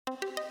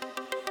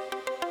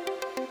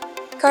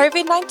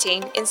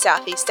COVID-19 in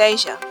Southeast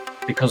Asia.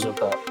 Because of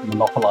the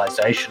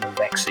monopolisation of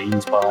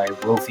vaccines by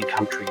wealthy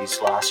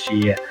countries last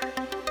year,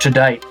 to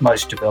date,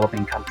 most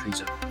developing countries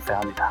have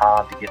found it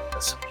hard to get the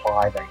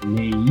supply they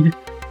need.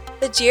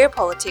 The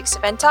geopolitics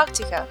of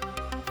Antarctica.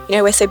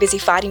 We're so busy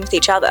fighting with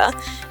each other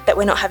that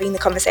we're not having the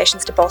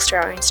conversations to bolster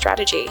our own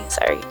strategy.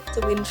 So it's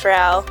a win for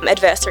our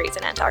adversaries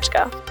in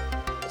Antarctica.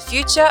 The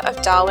future of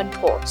Darwin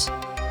Port.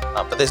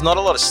 But there's not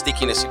a lot of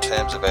stickiness in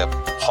terms of our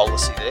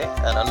policy there,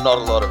 and not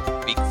a lot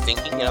of big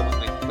thinking.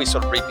 We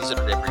sort of revisit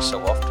it every so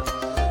often.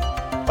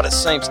 But it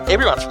seems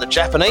everyone, from the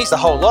Japanese, the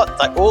whole lot,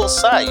 they all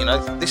say,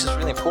 this is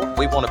really important.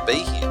 We want to be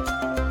here.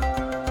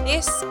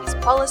 This is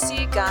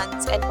Policy,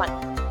 Guns and Money,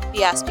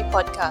 the ASPI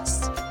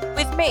podcast,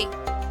 with me,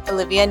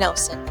 Olivia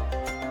Nelson.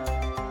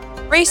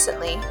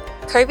 Recently,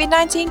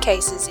 COVID-19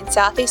 cases in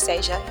Southeast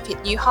Asia have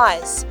hit new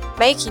highs,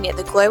 making it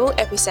the global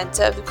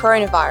epicenter of the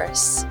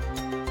coronavirus.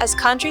 As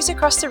countries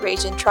across the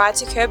region try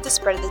to curb the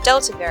spread of the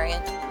Delta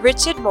variant,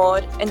 Richard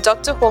Maud and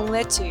Dr. Huang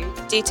Le Tu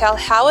detail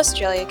how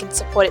Australia can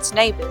support its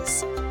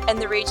neighbours and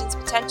the region's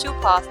potential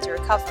path to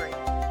recovery.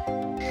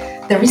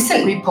 The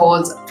recent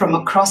reports from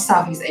across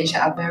Southeast Asia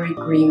are very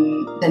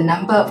grim. The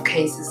number of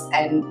cases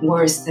and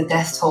worse, the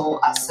death toll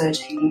are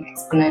surging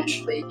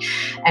exponentially.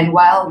 And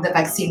while the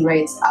vaccine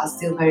rates are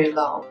still very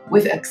low,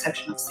 with the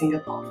exception of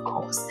Singapore, of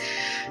course,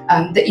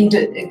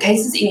 the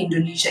cases in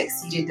Indonesia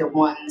exceeded the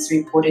ones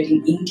reported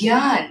in India,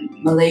 and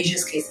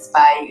Malaysia's cases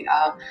by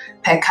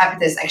per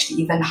capita is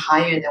actually even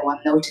higher than one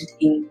noted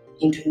in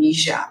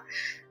Indonesia.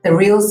 The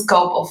real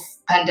scope of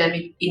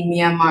pandemic in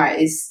Myanmar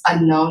is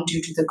unknown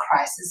due to the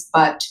crisis,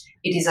 but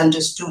it is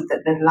understood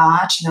that the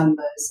large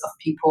numbers of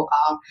people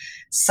are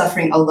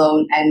suffering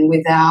alone and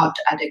without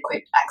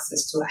adequate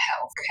access to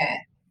health care.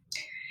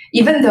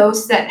 Even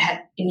those that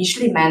had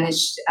initially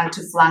managed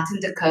to flatten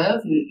the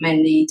curve,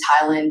 mainly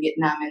Thailand,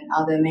 Vietnam, and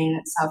other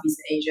mainland Southeast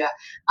Asia,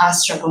 are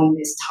struggling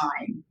this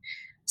time.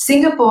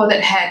 Singapore,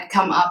 that had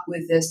come up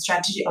with the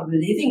strategy of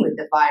living with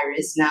the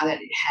virus, now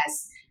that it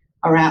has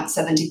around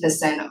 70%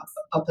 of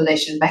the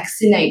population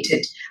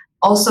vaccinated,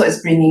 also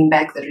is bringing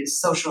back the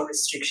social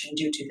restriction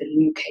due to the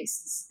new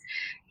cases.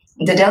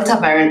 The Delta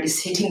variant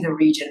is hitting the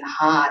region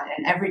hard,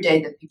 and every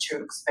day the picture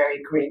looks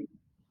very grim.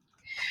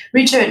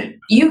 Richard,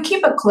 you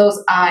keep a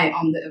close eye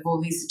on the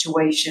evolving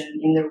situation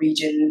in the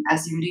region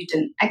as you lead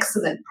an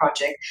excellent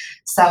project,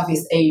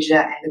 Southeast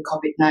Asia and the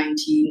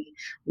COVID-19,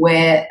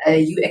 where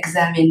you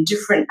examine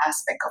different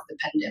aspects of the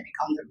pandemic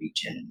on the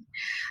region.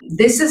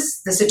 This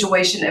is the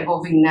situation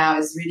evolving now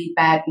is really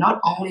bad, not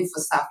only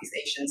for Southeast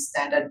Asian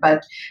standard,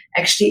 but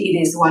actually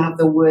it is one of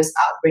the worst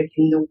outbreaks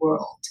in the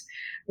world.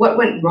 What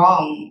went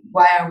wrong?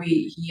 Why are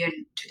we here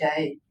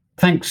today?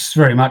 Thanks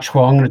very much,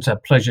 Huang. It's a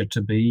pleasure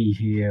to be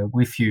here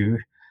with you.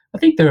 I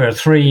think there are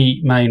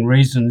three main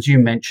reasons. You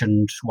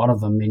mentioned one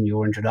of them in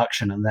your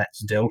introduction, and that's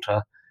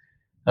Delta.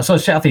 So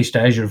Southeast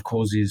Asia, of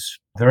course, is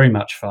very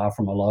much far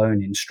from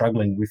alone in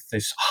struggling with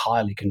this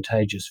highly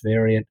contagious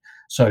variant.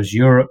 So is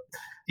Europe,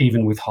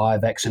 even with high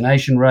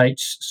vaccination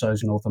rates. So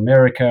is North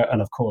America,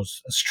 and of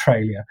course,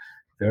 Australia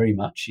very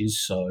much is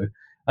so.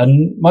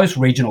 And most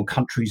regional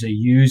countries are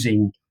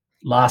using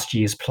last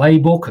year's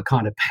playbook, a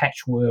kind of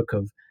patchwork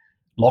of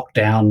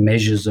lockdown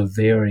measures of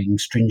varying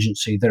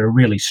stringency that are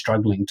really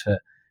struggling to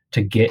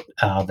get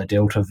the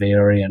Delta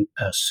variant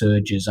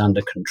surges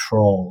under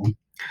control.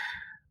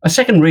 A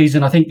second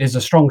reason, I think there's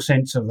a strong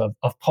sense of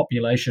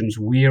populations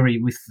weary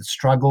with the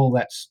struggle.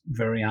 That's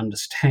very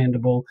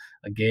understandable.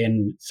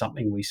 Again,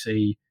 something we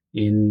see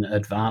in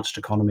advanced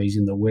economies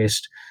in the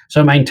West.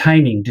 So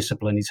maintaining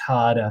discipline is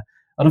harder.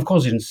 And of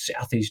course, in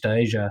Southeast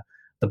Asia,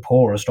 the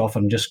poorest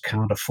often just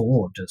can't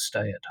afford to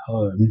stay at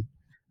home.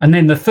 And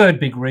then the third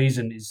big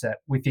reason is that,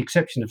 with the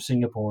exception of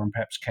Singapore and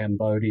perhaps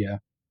Cambodia,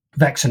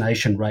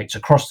 vaccination rates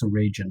across the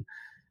region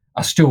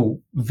are still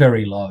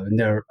very low, and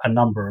there are a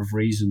number of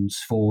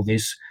reasons for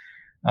this.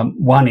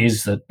 One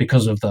is that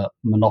because of the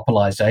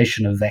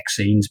monopolisation of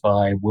vaccines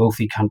by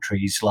wealthy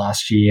countries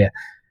last year,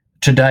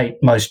 to date,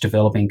 most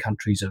developing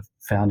countries have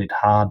found it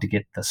hard to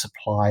get the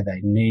supply they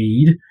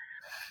need.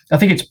 I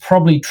think it's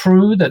probably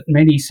true that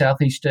many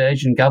Southeast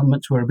Asian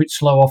governments were a bit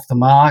slow off the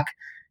mark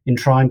in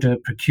trying to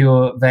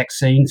procure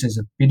vaccines. There's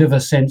a bit of a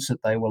sense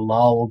that they were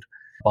lulled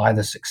by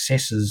the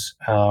successes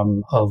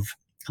of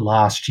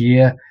last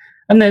year.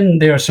 And then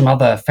there are some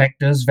other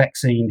factors.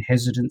 Vaccine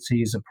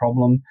hesitancy is a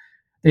problem.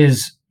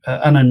 There's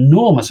an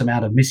enormous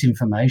amount of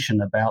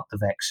misinformation about the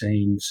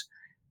vaccines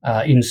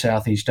in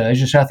Southeast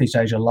Asia. Southeast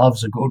Asia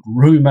loves a good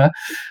rumour,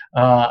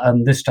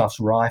 and this stuff's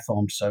rife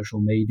on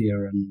social media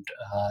and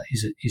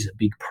is a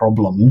big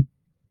problem.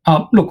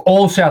 Look,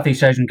 all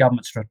Southeast Asian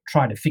governments are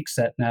trying to fix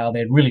that now.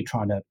 They're really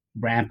trying to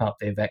ramp up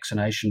their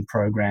vaccination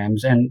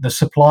programs, and the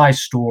supply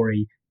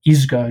story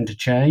is going to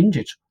change.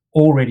 It's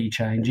already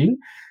changing.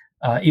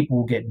 It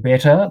will get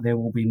better. There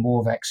will be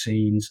more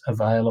vaccines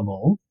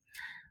available.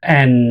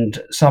 And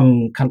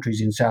some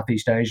countries in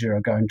Southeast Asia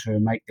are going to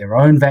make their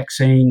own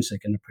vaccines. They're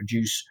going to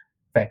produce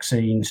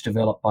vaccines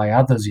developed by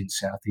others in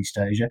Southeast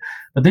Asia.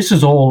 But this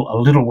is all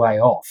a little way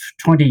off.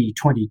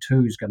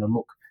 2022 is going to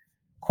look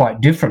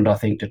quite different, I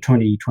think, to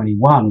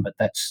 2021, but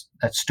that's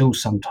still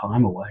some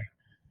time away.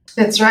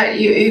 That's right.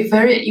 A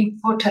very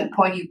important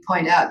point you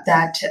point out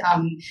that,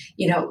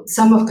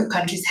 some of the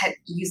countries had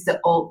used the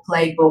old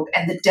playbook,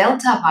 and the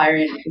Delta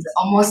variant is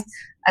almost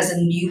as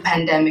a new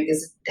pandemic. It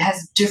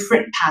has a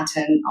different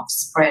pattern of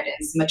spread and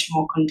is much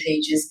more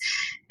contagious.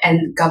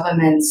 And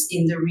governments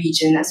in the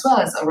region, as well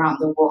as around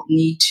the world,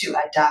 need to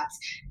adapt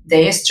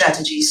their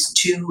strategies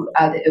to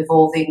the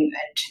evolving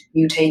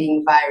and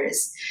mutating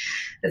virus.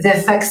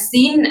 The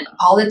vaccine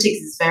politics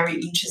is very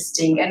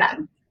interesting,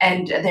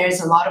 and there's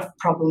a lot of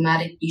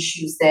problematic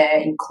issues there,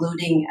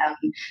 including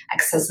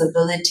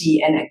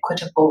accessibility and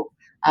equitable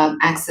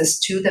access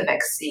to the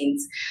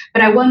vaccines.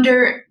 But I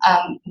wonder,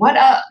 what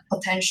a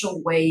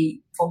potential way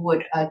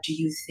forward do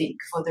you think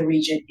for the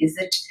region? Is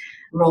it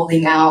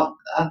rolling out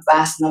a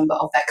vast number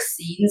of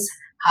vaccines?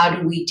 How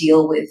do we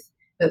deal with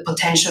the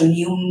potential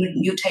new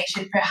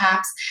mutation,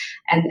 perhaps?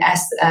 And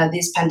as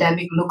this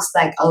pandemic looks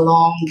like a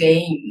long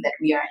game that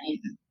we are in.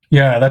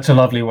 Yeah, that's a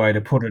lovely way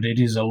to put it. It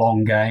is a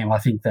long game. I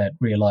think that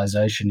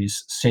realisation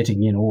is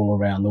setting in all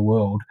around the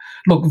world.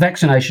 Look,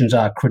 vaccinations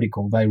are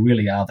critical. They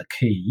really are the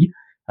key.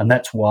 And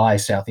that's why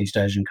Southeast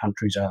Asian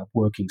countries are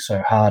working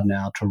so hard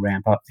now to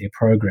ramp up their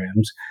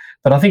programs.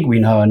 But I think we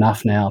know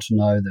enough now to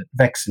know that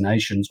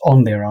vaccinations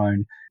on their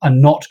own are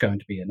not going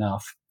to be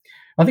enough.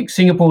 I think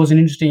Singapore is an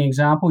interesting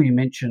example. You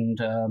mentioned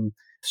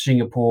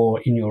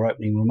Singapore in your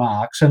opening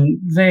remarks, and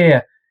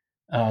they're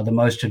the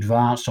most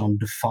advanced on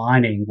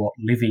defining what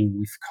living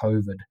with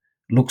COVID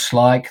looks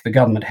like. The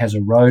government has a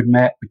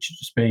roadmap, which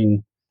has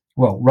been,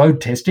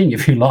 road testing,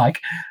 if you like,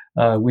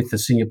 with the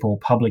Singapore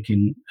public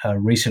in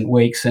recent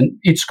weeks, and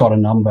it's got a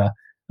number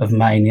of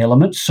main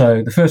elements.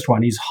 So the first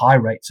one is high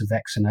rates of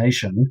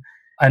vaccination,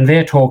 and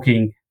they're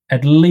talking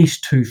at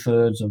least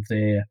 2/3 of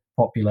their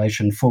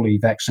population fully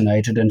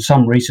vaccinated, and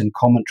some recent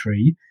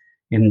commentary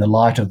in the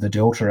light of the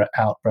Delta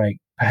outbreak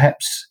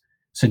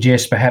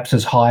suggests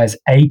as high as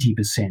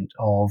 80%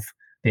 of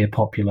their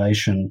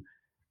population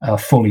are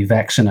fully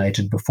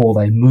vaccinated before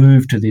they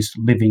move to this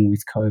living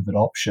with COVID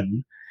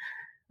option.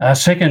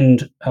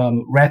 Second,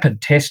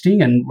 rapid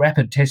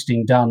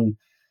testing done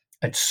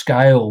at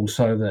scale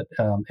so that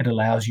it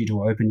allows you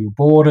to open your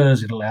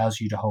borders, it allows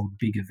you to hold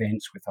big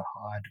events with a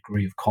higher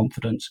degree of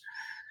confidence.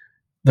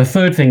 The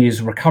third thing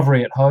is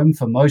recovery at home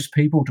for most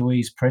people to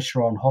ease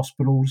pressure on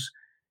hospitals.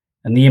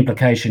 And the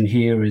implication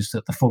here is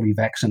that the fully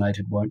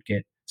vaccinated won't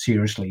get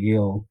seriously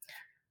ill.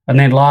 And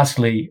then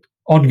lastly,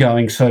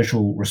 ongoing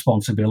social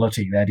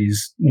responsibility, that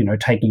is,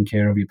 taking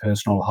care of your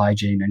personal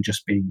hygiene and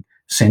just being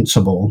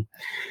sensible.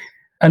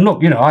 And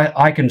look,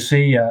 I can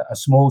see a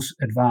small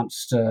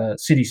advanced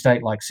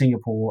city-state like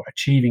Singapore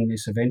achieving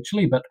this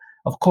eventually, but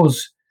of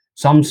course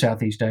some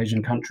Southeast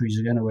Asian countries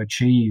are going to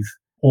achieve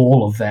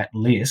all of that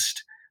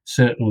list,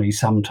 certainly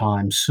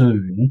sometime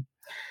soon.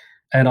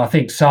 And I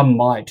think some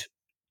might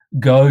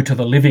go to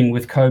the living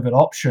with COVID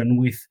option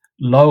with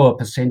lower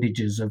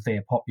percentages of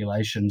their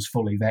populations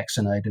fully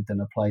vaccinated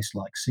than a place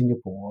like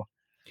Singapore.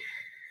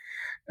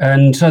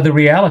 And so the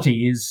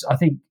reality is, I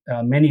think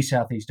many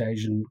Southeast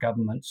Asian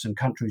governments and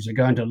countries are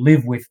going to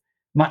live with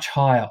much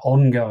higher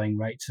ongoing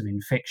rates of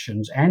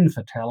infections and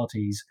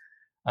fatalities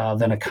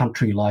than a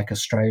country like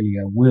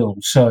Australia will.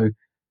 So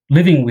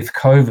living with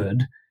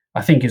COVID,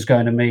 I think, is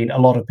going to mean a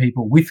lot of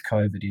people with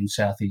COVID in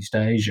Southeast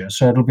Asia.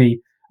 So it'll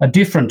be a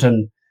different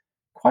and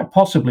quite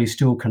possibly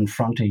still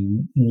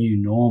confronting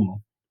new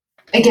normal.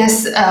 I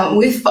guess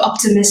with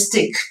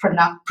optimistic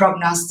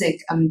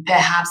prognostic,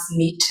 perhaps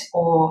mid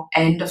or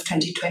end of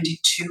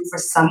 2022 for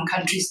some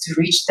countries to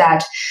reach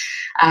that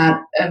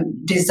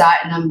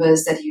desired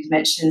numbers that you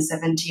mentioned,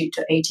 70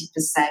 to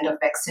 80% of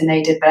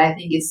vaccinated, but I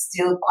think it's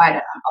still quite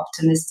an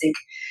optimistic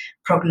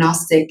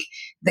prognostic.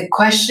 The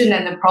question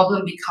and the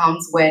problem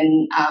becomes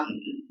when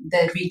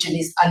the region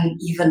is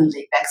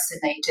unevenly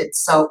vaccinated.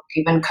 So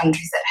given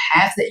countries that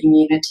have the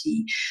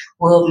immunity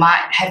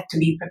might have to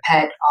be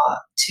prepared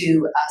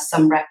to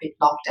some rapid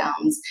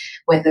lockdowns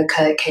when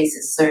the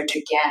cases surge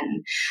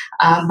again.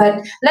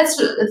 But let's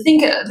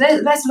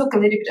look a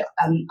little bit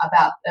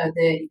about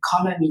the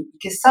economy,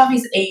 because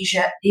Southeast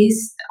Asia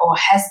is or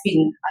has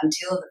been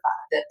until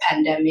the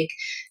pandemic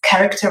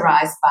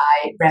characterized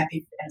by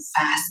rapid and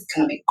fast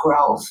economic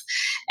growth.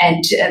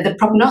 And the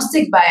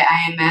prognostic by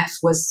IMF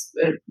was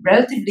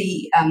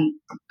relatively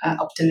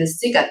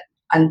optimistic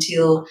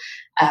until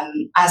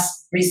as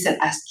recent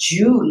as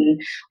June,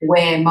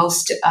 where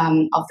most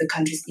of the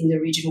countries in the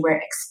region were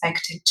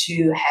expected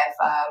to have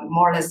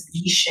more or less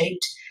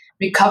V-shaped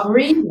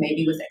recovery,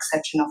 maybe with the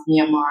exception of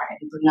Myanmar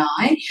and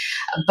Brunei.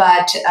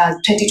 But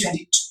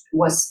 2020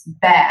 was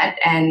bad,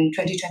 and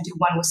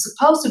 2021 was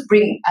supposed to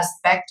bring us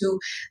back to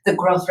the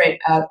growth rate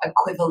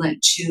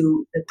equivalent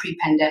to the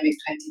pre-pandemic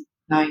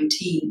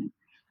 2019.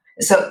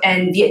 So,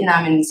 and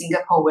Vietnam and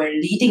Singapore were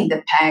leading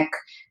the pack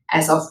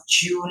as of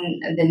June,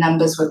 the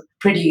numbers were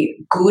pretty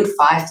good,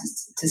 5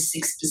 to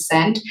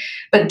 6%.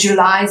 But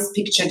July's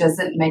picture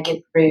doesn't make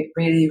it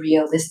really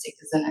realistic,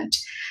 isn't it?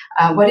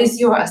 What is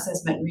your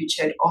assessment,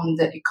 Richard, on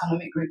the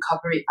economic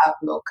recovery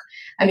outlook?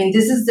 I mean,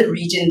 this is the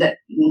region that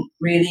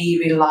really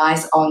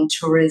relies on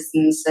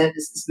tourism,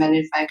 services,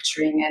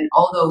 manufacturing, and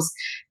all those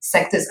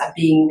sectors are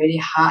being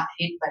really hard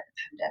hit by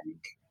the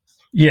pandemic.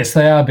 Yes,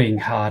 they are being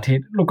hard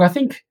hit. Look, I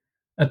think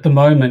at the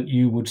moment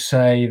you would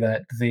say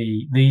that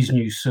these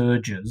new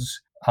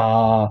surges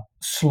are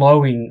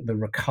slowing the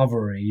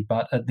recovery,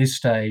 but at this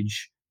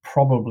stage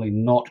probably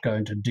not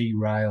going to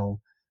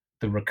derail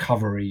the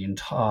recovery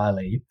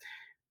entirely.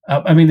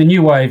 I mean, the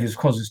new wave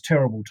causes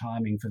terrible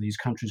timing for these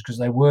countries because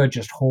they were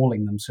just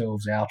hauling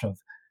themselves out of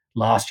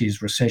last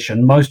year's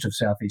recession. Most of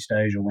Southeast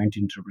Asia went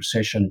into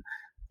recession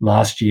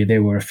last year.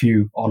 There were a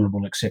few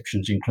honourable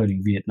exceptions,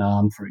 including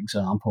Vietnam, for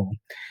example.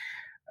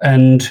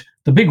 And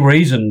the big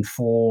reason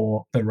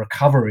for the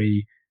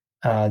recovery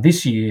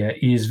this year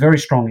is very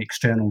strong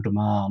external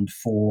demand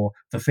for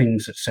the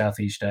things that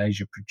Southeast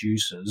Asia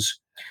produces.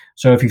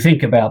 So if you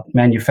think about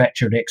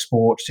manufactured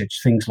exports,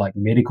 it's things like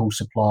medical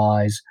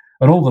supplies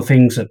and all the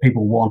things that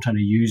people want and are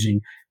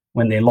using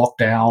when they're locked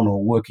down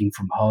or working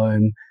from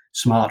home,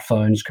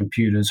 smartphones,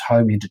 computers,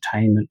 home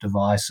entertainment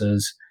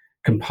devices,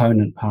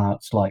 component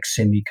parts like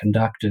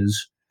semiconductors.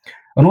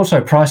 And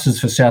also prices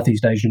for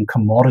Southeast Asian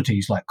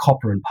commodities like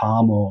copper and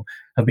palm oil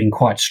have been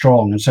quite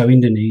strong. And so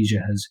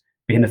Indonesia has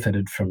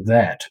benefited from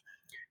that.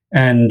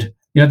 And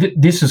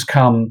this has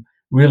come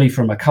really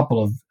from a couple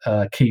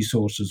of key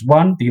sources.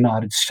 One, the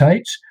United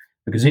States,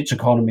 because its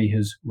economy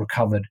has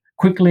recovered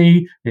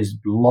quickly. There's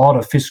a lot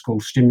of fiscal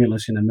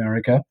stimulus in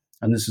America,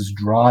 and this is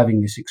driving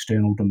this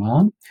external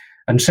demand.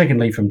 And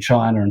secondly, from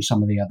China and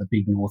some of the other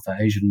big North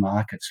Asian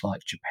markets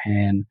like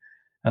Japan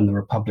and the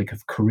Republic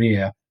of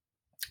Korea.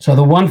 So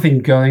the one thing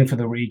going for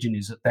the region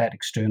is that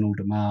external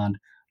demand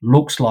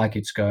looks like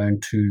it's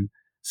going to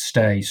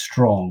stay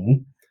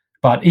strong.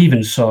 But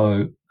even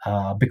so,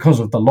 because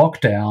of the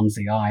lockdowns,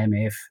 the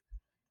IMF,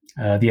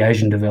 the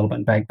Asian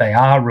Development Bank, they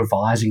are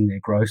revising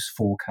their growth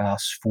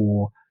forecasts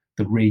for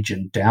the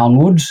region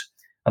downwards.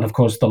 And of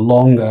course, the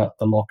longer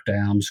the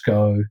lockdowns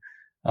go,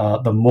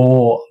 the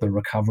more the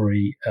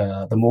recovery,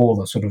 the more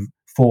the sort of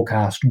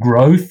forecast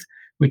growth,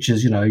 which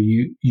is,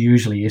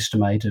 usually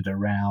estimated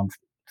around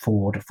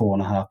 4 to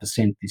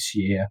 4.5% this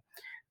year,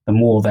 the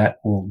more that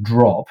will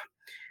drop.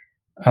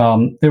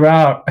 There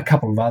are a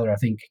couple of other, I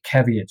think,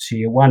 caveats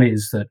here. One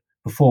is that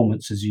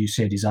performance, as you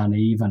said, is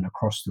uneven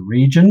across the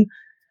region.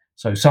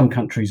 So some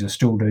countries are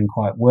still doing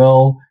quite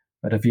well,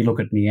 but if you look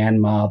at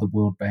Myanmar, the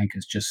World Bank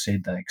has just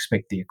said they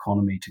expect the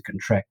economy to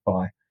contract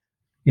by,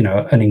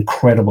 an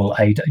incredible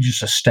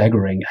just a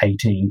staggering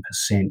 18%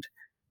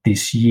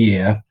 this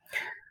year.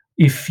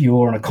 If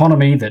you're an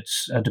economy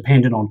that's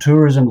dependent on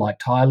tourism like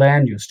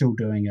Thailand, you're still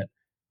doing it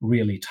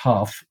really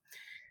tough.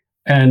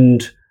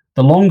 And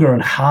the longer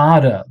and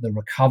harder the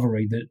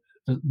recovery,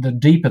 the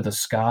deeper the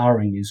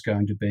scarring is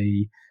going to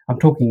be. I'm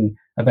talking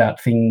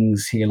about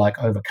things here like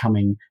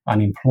overcoming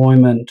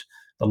unemployment,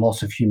 the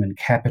loss of human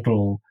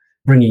capital,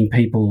 bringing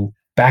people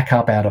back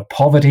up out of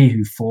poverty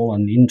who've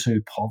fallen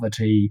into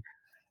poverty,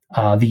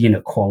 the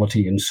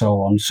inequality and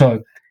so on.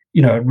 So,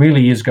 it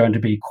really is going to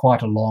be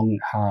quite a long,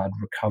 hard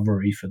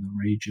recovery for the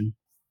region.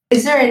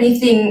 Is there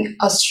anything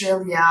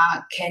Australia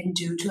can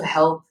do to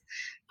help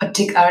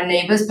our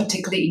neighbors,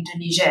 particularly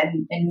Indonesia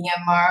and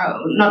Myanmar?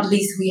 Not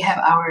least, we have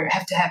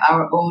to have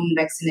our own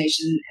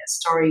vaccination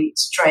story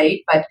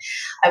straight. But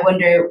I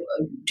wonder,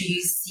 do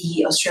you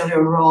see Australia's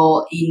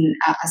role in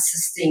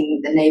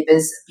assisting the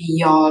neighbors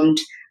beyond,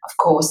 of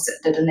course,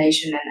 the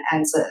donation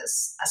and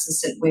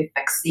assistance with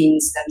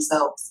vaccines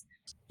themselves?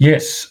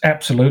 Yes,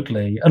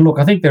 absolutely. And look,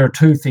 I think there are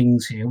two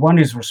things here. One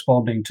is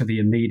responding to the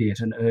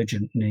immediate and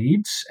urgent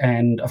needs,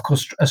 and of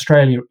course,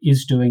 Australia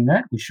is doing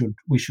that.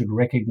 We should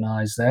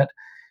recognise that.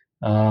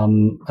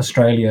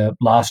 Australia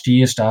last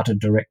year started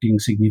directing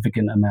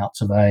significant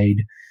amounts of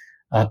aid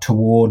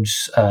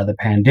towards the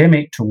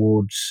pandemic,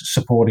 towards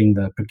supporting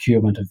the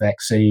procurement of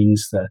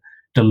vaccines, the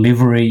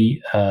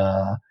delivery,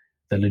 the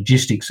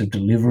logistics of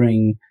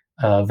delivering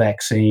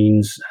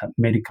vaccines,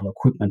 medical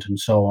equipment, and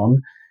so on.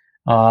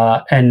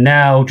 And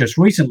now, just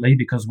recently,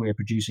 because we're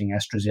producing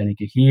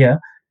AstraZeneca here,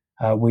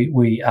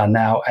 we are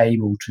now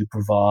able to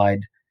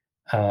provide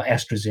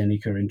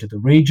AstraZeneca into the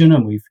region,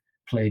 and we've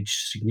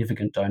pledged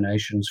significant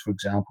donations, for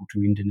example,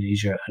 to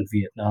Indonesia and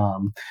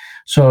Vietnam.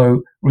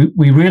 So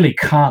we really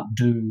can't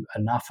do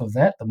enough of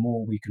that. The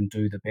more we can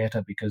do, the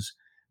better, because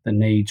the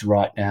needs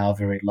right now are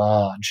very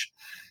large.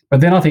 But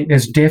then I think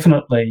there's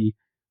definitely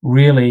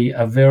really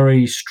a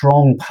very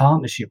strong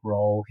partnership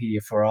role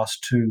here for us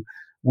to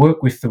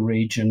work with the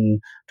region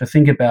to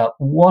think about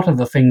what are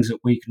the things that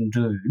we can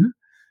do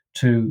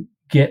to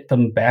get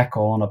them back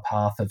on a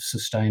path of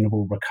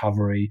sustainable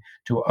recovery,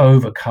 to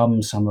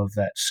overcome some of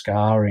that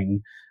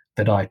scarring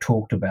that I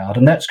talked about.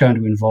 And that's going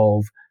to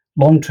involve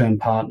long-term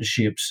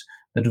partnerships,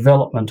 the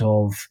development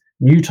of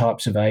new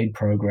types of aid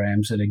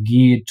programs that are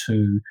geared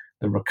to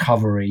the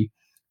recovery,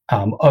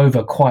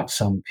 over quite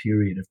some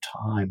period of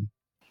time.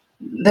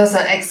 Those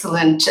are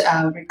excellent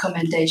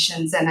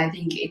recommendations, and I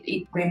think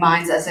it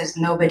reminds us that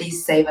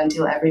nobody's safe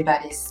until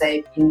everybody's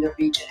safe in the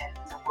region and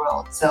in the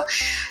world. So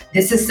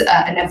this is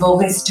an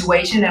evolving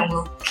situation, and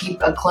we'll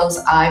keep a close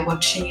eye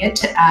watching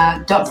it.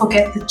 Don't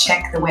forget to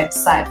check the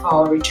website for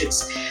our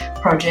Richard's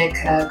project,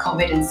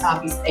 COVID in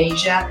Southeast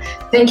Asia.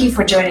 Thank you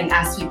for joining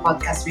ASPI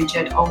Podcast,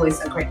 Richard.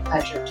 Always a great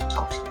pleasure to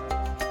talk to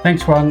you.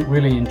 Thanks, Wang.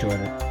 Really enjoyed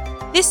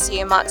it. This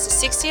year marks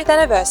the 60th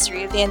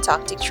anniversary of the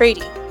Antarctic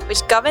Treaty,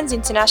 which governs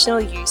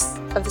international use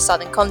of the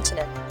southern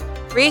continent.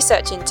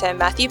 Research intern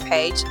Matthew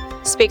Page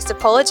speaks to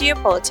polar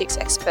geopolitics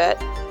expert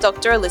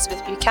Dr.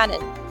 Elizabeth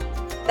Buchanan.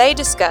 They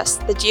discuss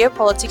the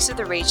geopolitics of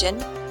the region,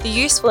 the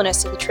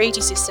usefulness of the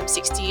treaty system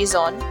 60 years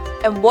on,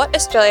 and what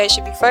Australia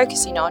should be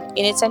focusing on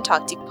in its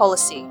Antarctic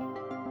policy.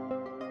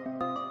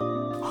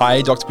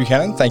 Hi, Dr.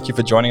 Buchanan. Thank you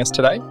for joining us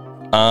today.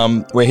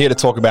 We're here to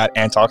talk about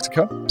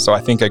Antarctica. So I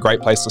think a great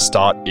place to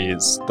start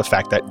is the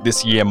fact that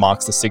this year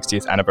marks the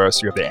 60th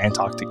anniversary of the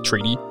Antarctic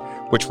Treaty,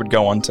 which would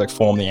go on to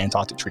form the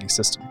Antarctic Treaty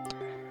System.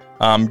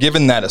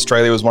 Given that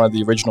Australia was one of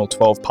the original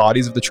 12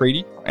 parties of the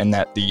treaty and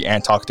that the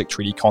Antarctic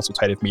Treaty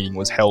Consultative Meeting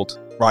was held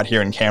right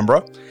here in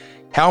Canberra,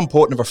 how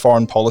important of a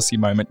foreign policy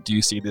moment do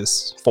you see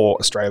this for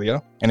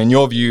Australia? And in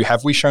your view,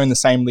 have we shown the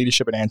same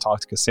leadership in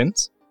Antarctica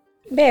since?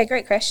 Yeah,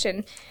 great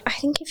question. I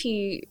think if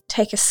you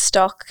take a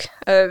stock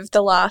of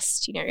the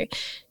last,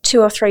 2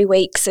 or 3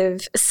 weeks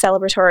of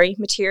celebratory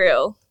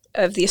material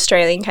of the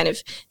Australian kind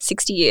of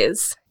 60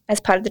 years as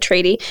part of the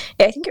treaty,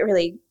 I think it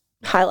really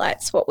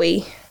highlights what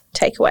we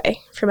take away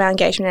from our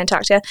engagement in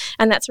Antarctica,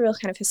 and that's a real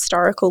kind of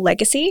historical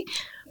legacy.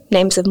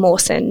 Names of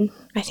Mawson,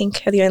 I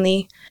think, are the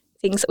only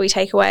things that we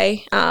take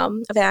away of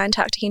our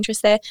Antarctic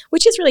interest there,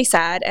 which is really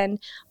sad, and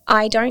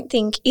I don't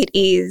think it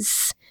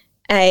is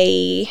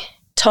a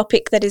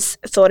topic that is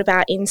thought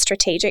about in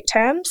strategic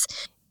terms.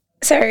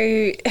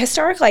 So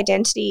historical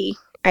identity,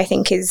 I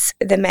think, is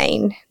the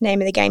main name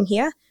of the game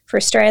here for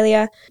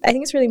Australia. I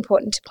think it's really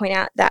important to point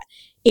out that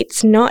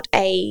it's not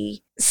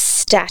a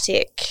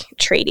static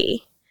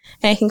treaty.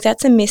 And I think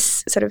that's a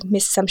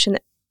misassumption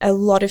that a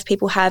lot of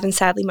people have, and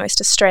sadly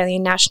most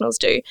Australian nationals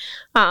do.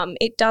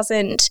 It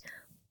doesn't,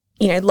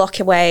 lock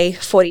away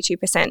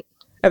 42%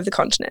 of the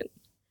continent,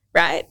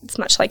 right? It's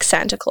much like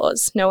Santa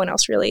Claus. No one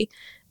else really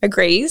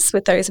agrees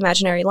with those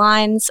imaginary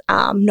lines.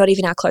 Not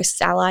even our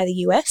closest ally,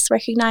 the US,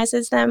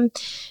 recognises them.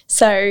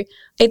 So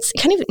it's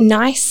kind of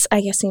nice, I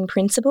guess, in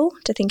principle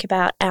to think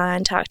about our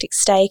Antarctic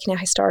stake and our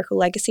historical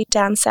legacy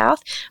down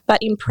south. But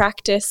in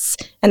practice,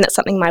 and that's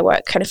something my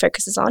work kind of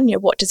focuses on,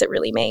 what does it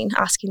really mean?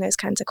 Asking those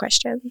kinds of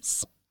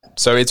questions.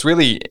 So it's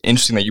really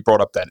interesting that you brought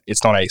up that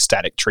it's not a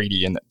static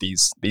treaty and that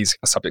these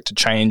are subject to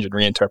change and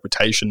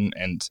reinterpretation.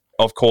 And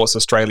of course,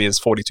 Australia's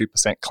 42%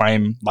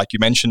 claim, like you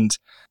mentioned,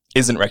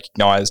 isn't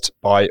recognised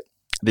by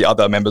the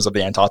other members of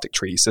the Antarctic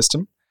Treaty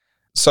System.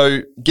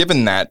 So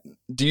given that,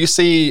 do you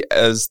see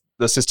as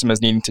the system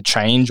as needing to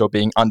change or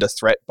being under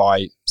threat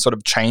by sort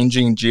of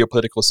changing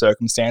geopolitical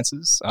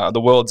circumstances?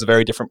 The world's a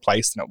very different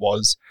place than it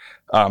was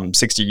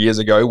 60 years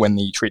ago when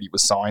the treaty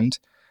was signed.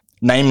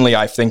 Namely,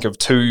 I think of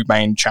 2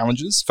 main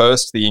challenges.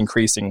 First, the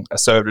increasing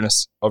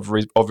assertiveness of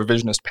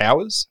revisionist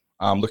powers,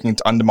 looking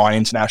to undermine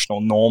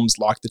international norms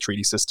like the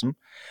treaty system,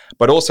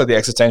 but also the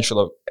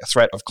existential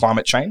threat of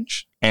climate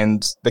change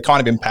and the kind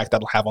of impact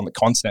that'll have on the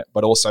continent,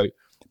 but also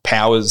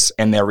powers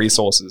and their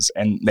resources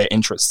and their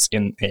interests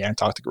in the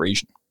Antarctic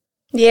region.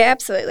 Yeah,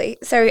 absolutely.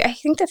 So I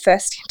think the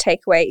first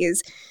takeaway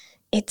is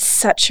it's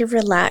such a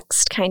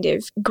relaxed kind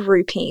of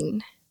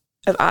grouping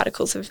of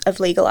articles, of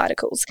legal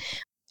articles.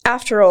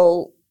 After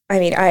all,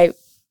 I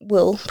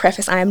will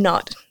preface I am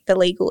not the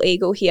legal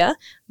eagle here,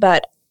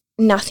 but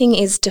nothing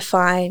is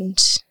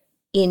defined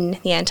in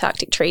the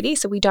Antarctic Treaty,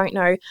 so we don't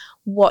know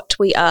what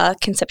we are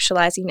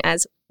conceptualising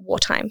as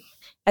wartime,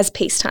 as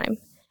peacetime,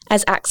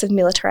 as acts of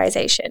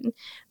militarisation.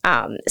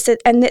 And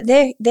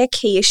they're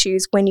key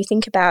issues when you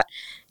think about,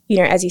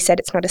 as you said,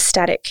 it's not a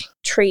static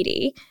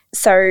treaty.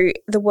 So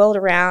the world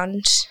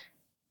around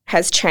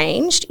has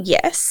changed,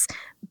 yes,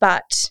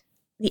 but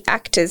the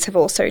actors have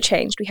also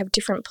changed. We have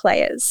different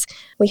players.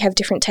 We have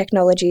different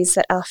technologies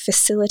that are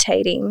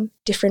facilitating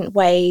different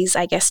ways,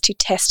 I guess, to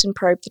test and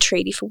probe the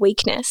treaty for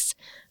weakness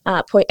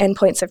and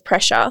points of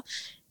pressure.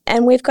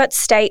 And we've got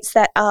states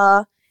that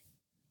are,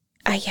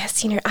 I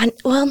guess,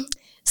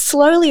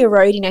 slowly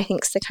eroding, I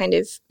think is the kind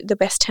of the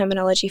best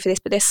terminology for this,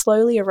 but they're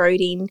slowly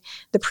eroding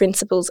the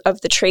principles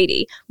of the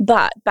treaty.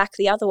 But back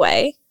the other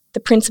way, the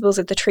principles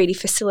of the treaty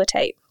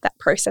facilitate that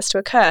process to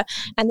occur.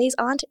 And these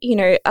aren't,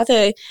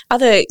 other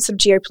sort of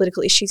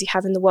geopolitical issues you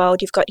have in the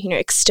world. You've got,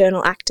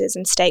 external actors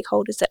and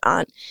stakeholders that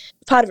aren't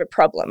part of a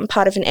problem,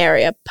 part of an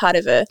area, part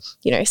of a,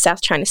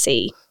 South China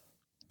Sea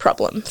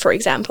problem, for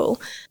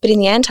example. But in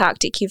the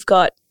Antarctic, you've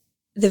got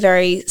the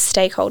very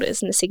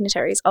stakeholders and the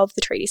signatories of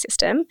the treaty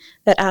system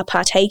that are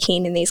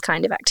partaking in these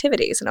kind of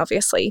activities. And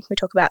obviously we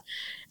talk about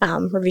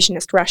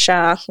revisionist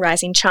Russia,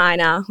 rising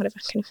China, whatever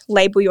kind of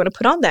label you want to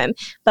put on them.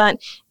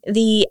 But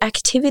the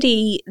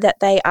activity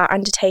that they are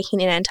undertaking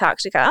in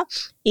Antarctica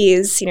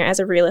is, as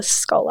a realist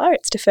scholar,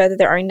 it's to further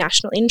their own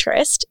national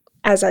interest,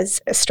 as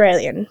is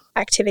Australian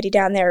activity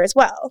down there as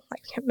well.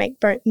 Make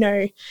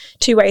no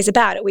two ways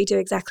about it. We do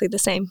exactly the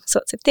same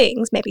sorts of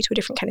things, maybe to a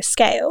different kind of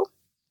scale.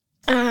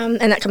 And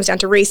that comes down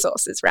to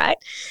resources, right?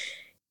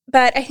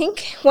 But I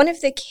think one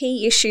of the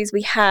key issues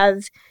we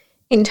have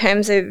in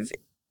terms of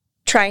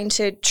trying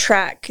to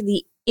track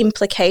the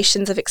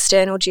implications of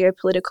external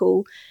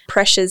geopolitical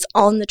pressures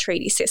on the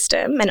treaty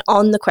system and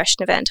on the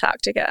question of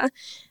Antarctica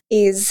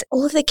is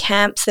all of the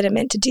camps that are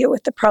meant to deal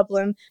with the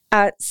problem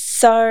are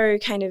so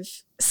kind of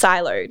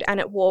siloed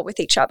and at war with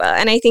each other.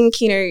 And I think,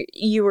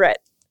 you were at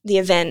the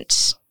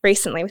event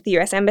recently with the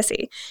US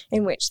Embassy,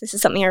 in which this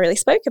is something I really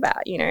spoke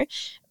about.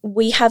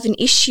 We have an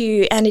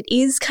issue, and it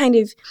is kind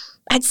of,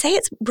 I'd say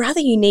it's rather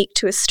unique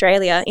to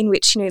Australia, in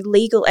which,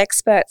 legal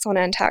experts on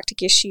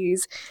Antarctic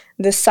issues,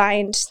 the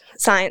science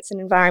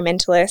and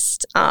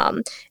environmentalists,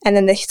 and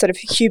then the sort of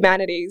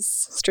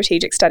humanities,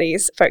 strategic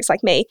studies, folks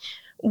like me,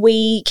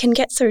 we can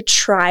get so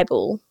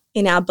tribal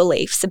in our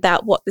beliefs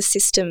about what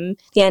the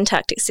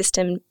Antarctic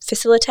system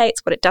facilitates,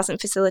 what it doesn't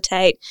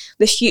facilitate,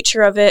 the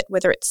future of it,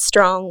 whether it's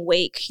strong,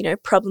 weak,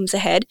 problems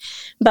ahead.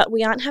 But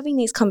we aren't having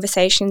these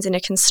conversations in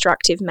a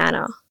constructive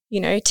manner,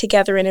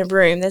 together in a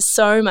room. There's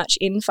so much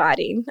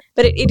infighting.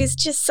 But it is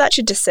just such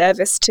a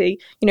disservice to,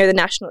 the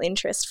national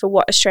interest for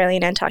what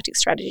Australian Antarctic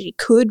strategy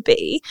could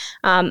be.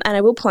 And I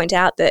will point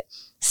out that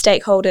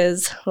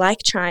stakeholders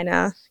like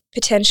China,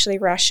 potentially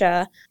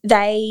Russia,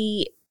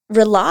 they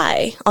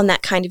rely on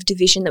that kind of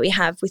division that we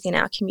have within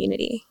our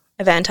community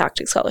of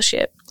Antarctic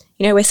scholarship.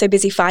 We're so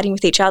busy fighting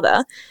with each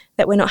other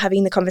that we're not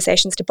having the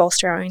conversations to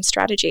bolster our own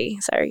strategy.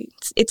 So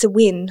it's a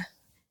win.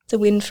 It's a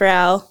win for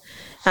our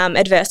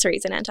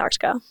adversaries in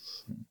Antarctica.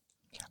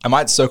 I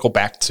might circle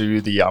back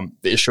to the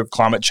issue of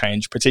climate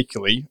change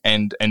particularly,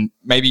 and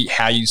maybe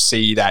how you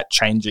see that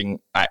changing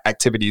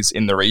activities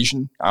in the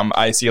region.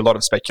 I see a lot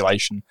of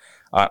speculation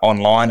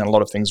online and a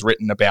lot of things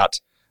written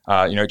about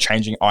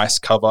changing ice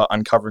cover,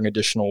 uncovering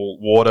additional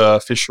water,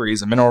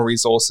 fisheries and mineral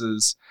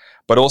resources,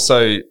 but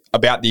also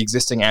about the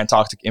existing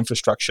Antarctic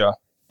infrastructure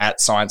at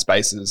science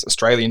bases,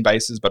 Australian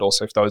bases, but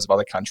also those of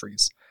other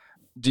countries.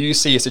 Do you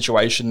see a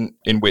situation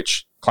in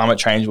which climate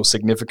change will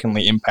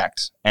significantly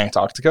impact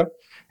Antarctica?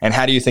 And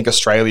how do you think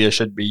Australia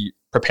should be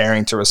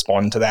preparing to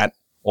respond to that,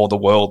 or the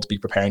world be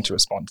preparing to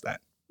respond to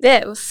that? Yeah,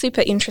 it was a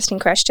super interesting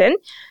question.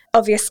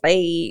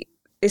 Obviously,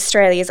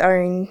 Australia's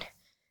own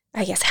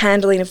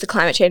handling of the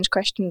climate change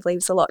question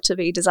leaves a lot to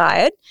be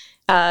desired.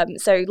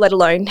 So let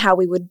alone how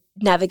we would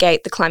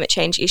navigate the climate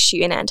change issue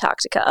in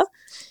Antarctica.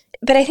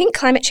 But I think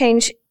climate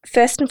change,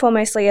 first and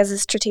foremostly as a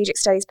strategic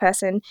studies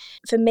person,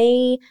 for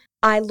me,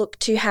 I look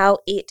to how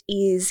it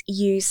is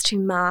used to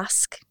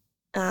mask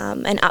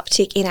an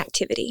uptick in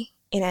activity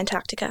in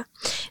Antarctica.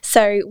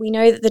 So we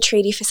know that the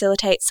treaty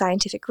facilitates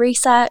scientific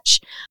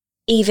research.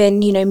 Even,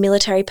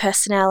 military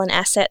personnel and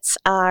assets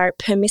are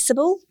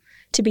permissible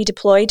to be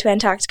deployed to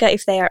Antarctica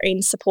if they are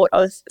in support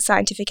of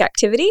scientific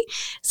activity.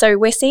 So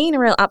we're seeing a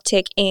real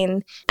uptick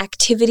in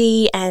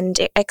activity and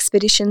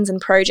expeditions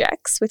and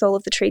projects with all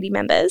of the treaty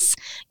members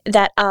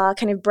that are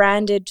kind of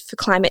branded for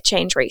climate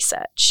change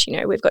research.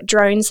 We've got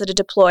drones that are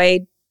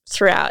deployed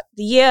throughout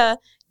the year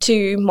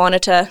to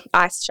monitor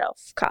ice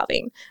shelf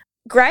calving.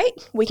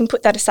 Great, we can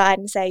put that aside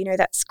and say,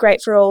 that's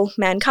great for all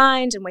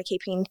mankind, and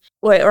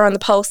we're on the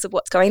pulse of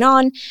what's going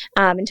on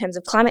in terms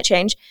of climate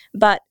change.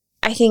 But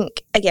I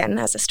think, again,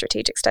 as a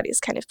strategic studies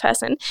kind of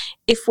person,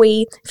 if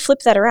we flip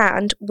that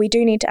around, we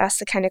do need to ask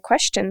the kind of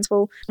questions,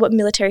 well, what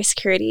military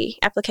security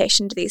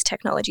application do these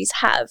technologies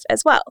have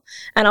as well?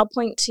 And I'll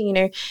point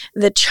to,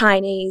 the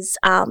Chinese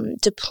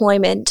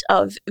deployment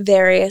of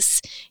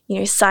various,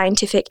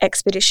 scientific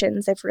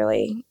expeditions. They've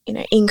really,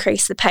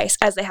 increased the pace,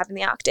 as they have in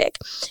the Arctic,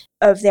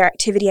 of their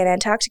activity in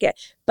Antarctica.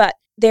 But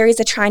there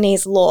is a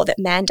Chinese law that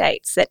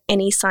mandates that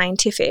any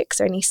scientific,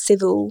 so any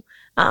civil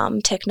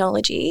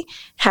technology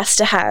has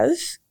to have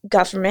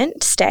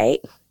government,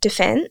 state,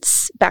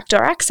 defense,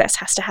 backdoor access,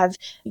 has to have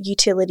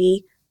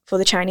utility for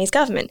the Chinese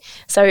government.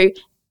 So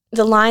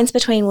the lines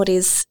between what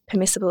is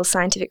permissible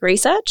scientific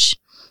research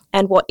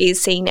and what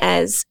is seen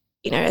as,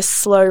 a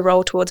slow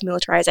roll towards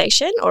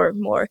militarization or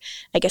more,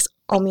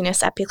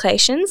 ominous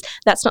applications,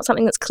 that's not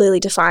something that's clearly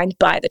defined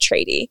by the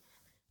treaty.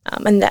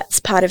 And that's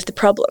part of the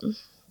problem.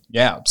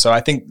 Yeah. So I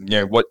think,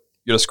 what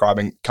you're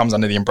describing comes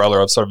under the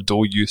umbrella of sort of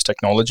dual use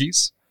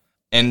technologies.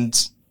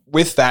 And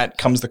with that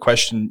comes the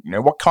question,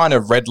 what kind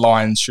of red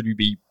lines should we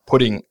be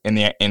putting in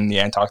the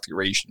Antarctic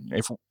region?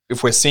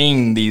 If we're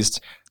seeing these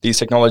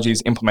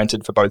technologies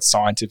implemented for both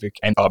scientific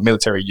and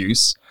military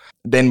use,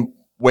 then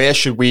where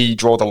should we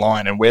draw the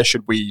line, and where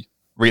should we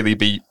really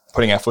be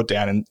putting our foot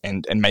down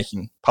and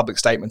making public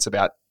statements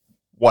about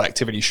what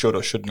activities should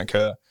or shouldn't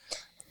occur?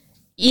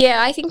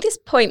 Yeah, I think this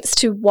points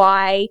to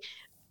why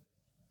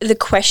the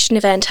question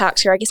of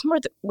Antarctica, I guess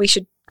we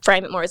should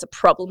frame it more as a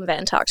problem of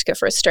Antarctica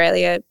for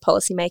Australia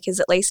policymakers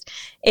at least,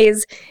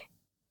 is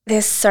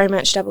there's so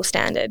much double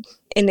standard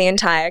in the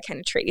entire kind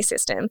of treaty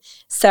system.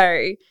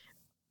 So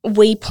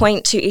we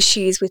point to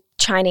issues with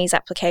Chinese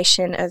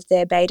application of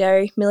their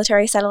Beidou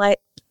military satellite,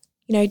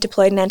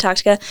 deployed in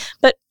Antarctica,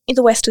 but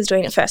the West was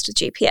doing it first with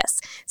GPS.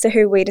 So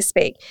who are we to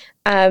speak?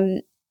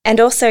 And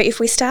also, if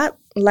we start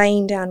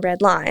laying down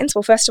red lines,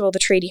 well, first of all, the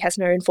treaty has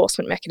no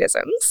enforcement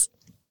mechanisms.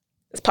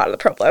 That's part of the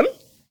problem.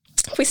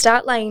 If we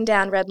start laying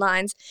down red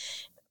lines,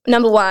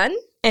 number one,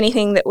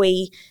 anything that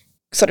we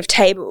sort of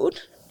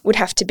tabled would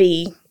have to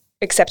be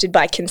accepted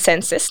by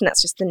consensus, and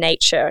that's just the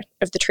nature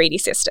of the treaty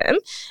system.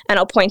 And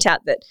I'll point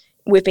out that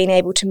we've been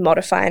able to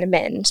modify and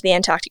amend the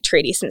Antarctic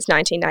Treaty since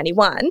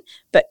 1991,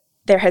 but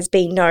there has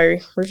been no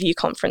review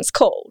conference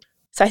called.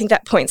 So I think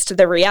that points to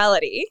the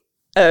reality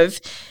of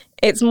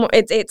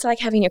it's like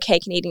having your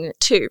cake and eating it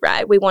too,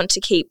 right? We want to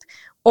keep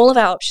all of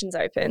our options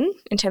open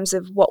in terms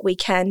of what we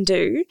can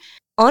do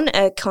on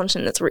a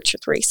continent that's rich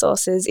with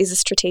resources, is a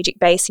strategic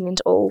basin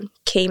into all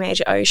key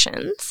major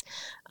oceans,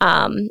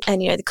 and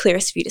the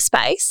clearest view to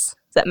space.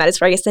 That matters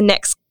for, I guess, the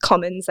next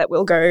commons that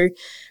we'll go,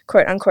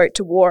 quote unquote,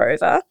 to war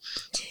over.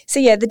 So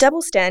yeah, the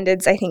double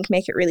standards, I think,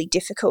 make it really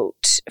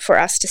difficult for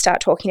us to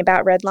start talking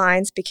about red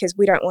lines, because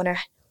we don't want to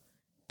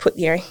put,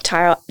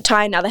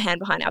 tie another hand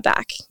behind our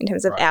back in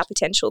terms of our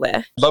potential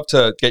there. I'd love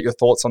to get your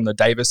thoughts on the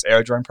Davis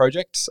Aerodrome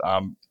project.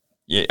 An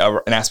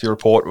ASPI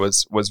report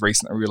was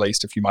recently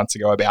released a few months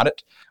ago about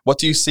it. What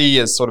do you see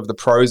as sort of the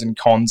pros and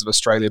cons of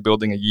Australia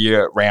building a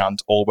year-round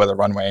all-weather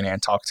runway in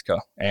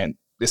Antarctica? And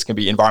this can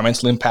be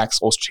environmental impacts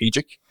or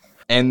strategic.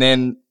 And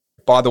then,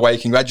 by the way,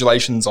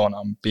 congratulations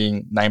on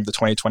being named the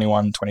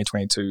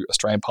 2021-2022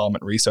 Australian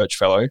Parliament Research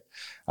Fellow.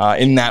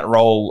 In that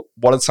role,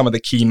 what are some of the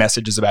key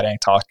messages about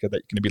Antarctica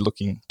that you're going to be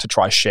looking to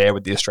try share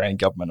with the Australian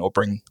government or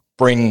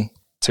bring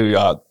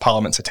to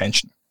Parliament's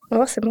attention?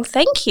 Awesome. Well,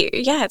 thank you.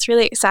 Yeah, it's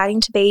really exciting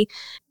to be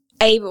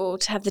able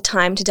to have the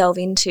time to delve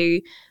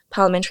into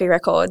parliamentary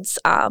records,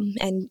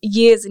 and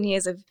years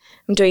of,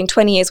 I'm doing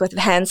 20 years worth of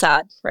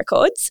Hansard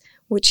records,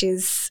 which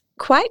is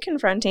quite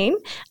confronting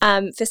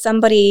for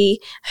somebody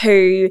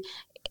who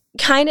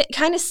kind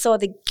of saw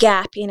the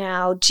gap in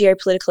our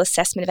geopolitical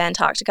assessment of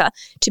Antarctica,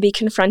 to be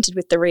confronted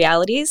with the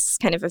realities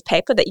kind of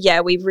paper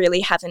that, we really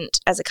haven't,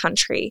 as a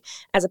country,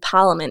 as a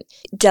parliament,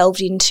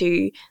 delved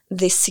into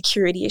the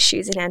security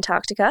issues in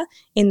Antarctica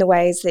in the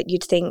ways that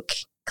you'd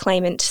think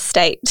claimant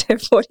state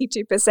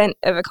 42%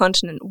 of a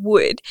continent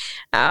would.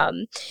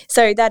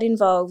 So that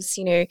involves,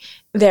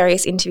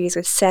 various interviews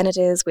with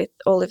senators, with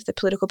all of the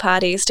political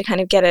parties, to kind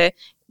of get a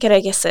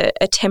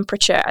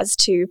temperature as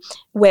to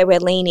where we're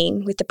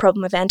leaning with the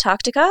problem of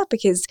Antarctica,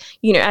 because,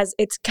 as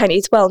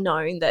it's well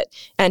known that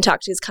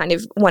Antarctica is kind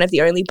of one of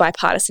the only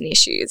bipartisan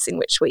issues in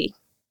which we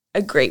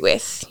agree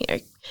with,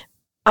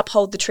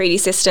 uphold the treaty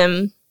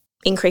system,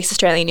 increase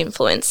Australian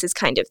influence is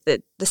kind of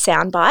the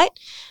soundbite.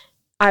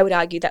 I would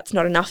argue that's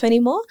not enough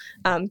anymore,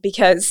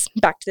 because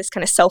back to this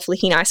kind of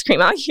self-licking ice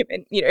cream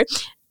argument,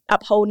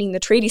 upholding the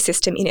treaty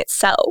system in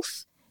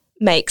itself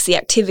makes the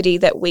activity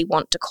that we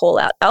want to call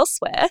out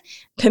elsewhere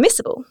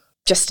permissible,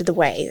 just to the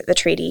way that the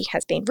treaty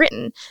has been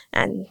written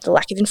and the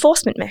lack of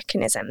enforcement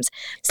mechanisms.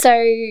 So,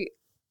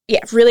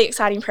 really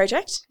exciting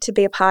project to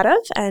be a part of,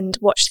 and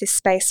watch this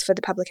space for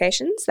the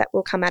publications that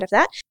will come out of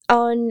that.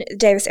 On the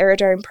Davis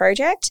Aerodrome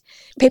project,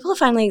 people are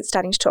finally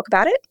starting to talk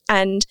about it,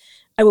 and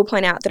I will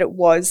point out that it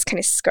was kind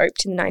of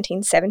scoped in the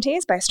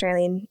 1970s by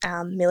Australian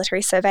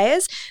military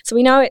surveyors. So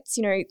we know it's,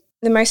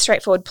 the most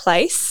straightforward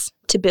place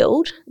to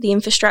build the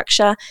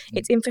infrastructure.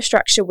 It's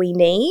infrastructure we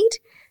need.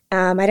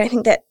 I don't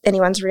think that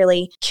anyone's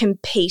really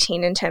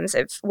competing in terms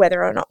of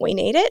whether or not we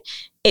need it.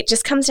 It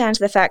just comes down to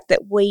the fact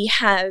that we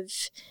have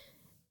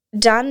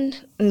done,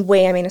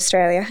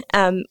 Australia,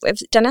 we've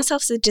done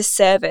ourselves a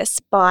disservice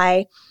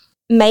by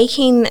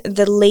making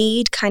the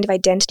lead kind of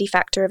identity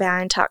factor of our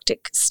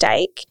Antarctic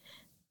stake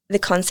the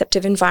concept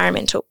of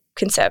environmental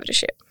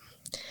conservatorship.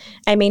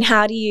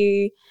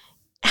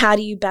 How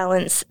do you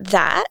balance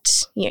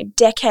that,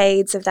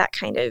 decades of that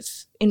kind of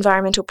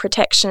environmental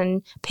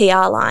protection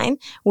PR line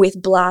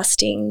with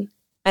blasting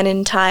an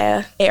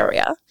entire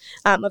area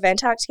of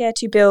Antarctica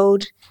to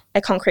build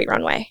a concrete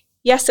runway?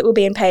 Yes, it will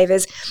be in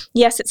pavers.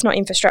 Yes, it's not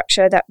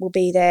infrastructure that will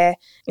be there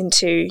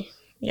into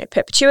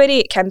perpetuity.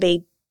 It can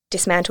be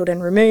dismantled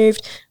and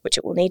removed, which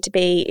it will need to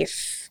be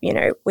if,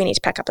 we need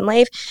to pack up and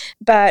leave.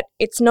 But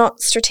it's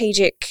not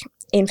strategic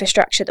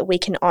infrastructure that we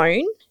can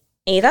own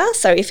either.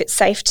 So if it's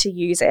safe to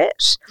use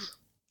it,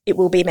 it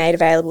will be made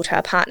available to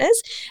our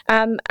partners.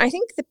 I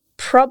think the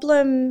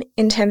problem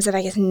in terms of,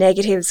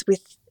 negatives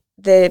with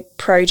the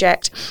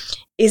project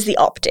is the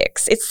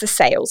optics. It's the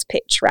sales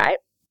pitch, right?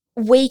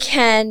 We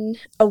can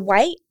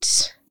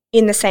await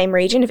in the same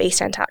region of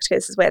East Antarctica,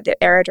 this is where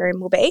the aerodrome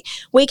will be,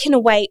 we can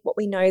await what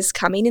we know is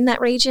coming in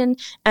that region,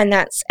 and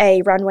that's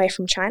a runway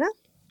from China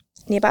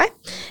nearby,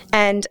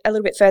 and a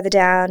little bit further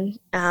down,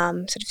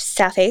 sort of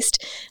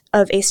southeast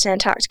of Eastern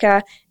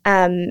Antarctica,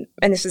 and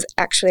this was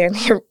actually only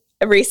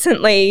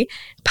recently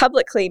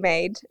publicly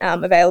made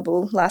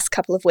available last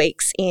couple of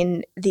weeks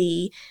in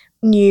the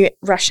new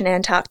Russian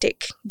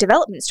Antarctic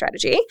development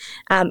strategy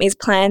is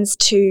plans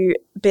to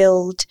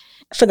build,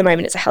 for the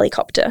moment it's a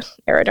helicopter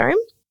aerodrome,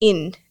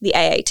 in the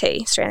AAT,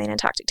 Australian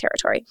Antarctic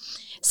Territory.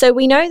 So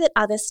we know that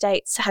other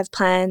states have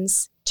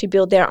plans to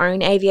build their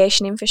own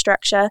aviation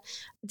infrastructure.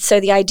 So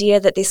the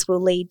idea that this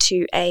will lead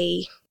to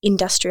a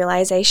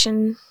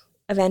industrialisation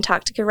of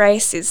Antarctica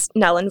race is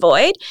null and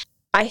void.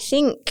 I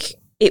think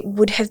it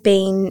would have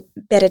been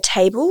better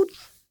tabled,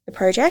 the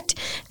project,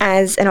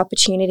 as an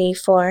opportunity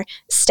for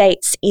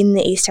states in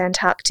the East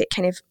Antarctic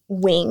kind of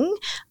wing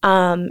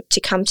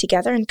to come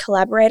together and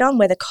collaborate on,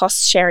 where the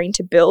cost sharing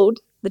to build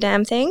the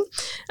damn thing,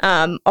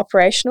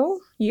 operational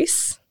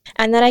use,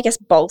 and that I guess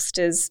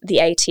bolsters the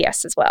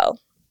ATS as well,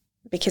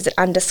 because it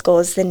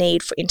underscores the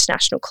need for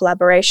international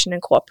collaboration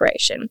and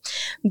cooperation.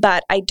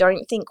 But I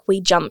don't think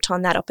we jumped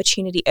on that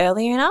opportunity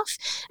early enough.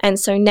 And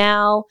so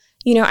now,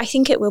 I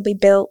think it will be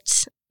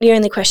built. The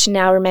only question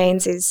now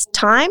remains is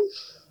time.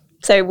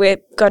 So we've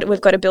got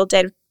a build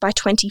date by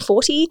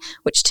 2040,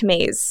 which to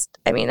me is,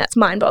 that's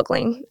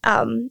mind-boggling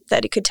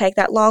that it could take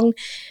that long.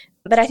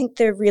 But I think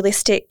the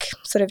realistic,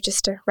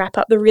 just to wrap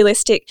up, the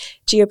realistic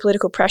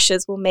geopolitical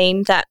pressures will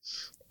mean that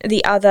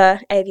the other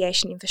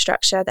aviation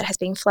infrastructure that has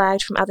been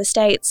flagged from other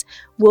states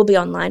will be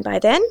online by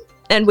then,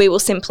 and we will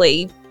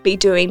simply be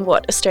doing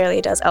what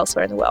Australia does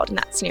elsewhere in the world, and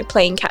that's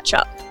playing catch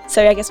up.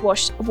 So I guess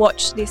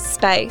watch this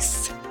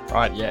space.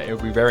 Right, yeah, it'll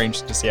be very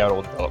interesting to see how it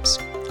all develops.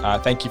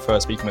 Thank you for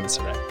speaking with us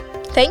today.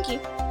 Thank you.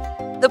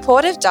 The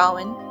Port of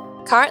Darwin,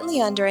 currently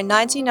under a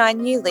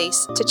 99-year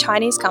lease to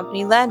Chinese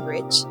company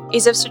Landbridge,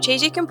 is of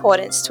strategic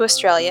importance to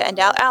Australia and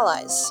our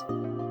allies.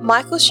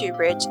 Michael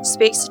Shoebridge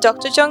speaks to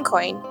Dr. John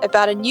Coyne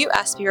about a new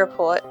ASPI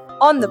report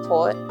on the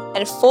port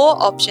and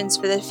 4 options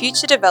for the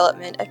future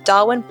development of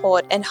Darwin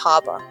Port and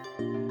Harbour.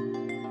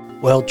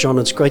 Well, John,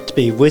 it's great to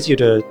be with you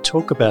to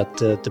talk about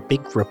the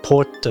big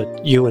report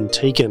that you and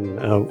Tegan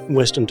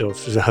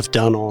Westendorf have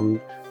done on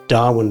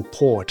Darwin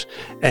Port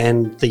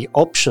and the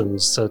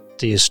options that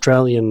the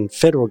Australian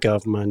federal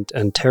government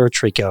and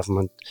territory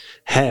government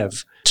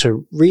have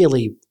to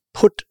really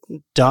put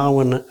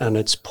Darwin and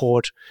its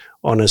port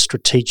on a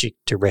strategic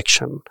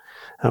direction.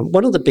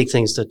 One of the big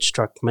things that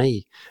struck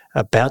me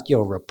about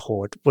your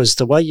report was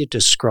the way you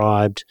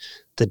described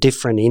the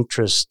different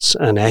interests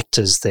and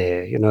actors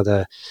there.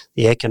 The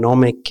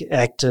economic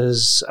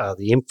actors,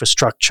 the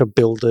infrastructure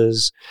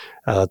builders,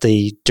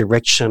 the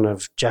direction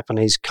of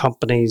Japanese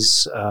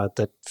companies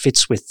that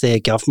fits with their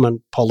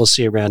government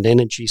policy around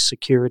energy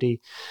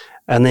security,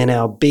 and then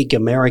our big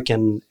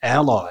American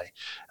ally,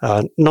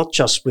 not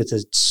just with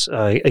its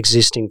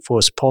existing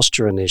force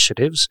posture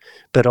initiatives,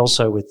 but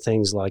also with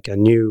things like a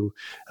new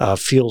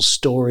fuel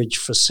storage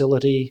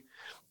facility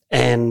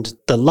and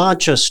the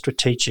larger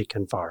strategic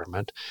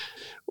environment.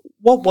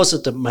 What was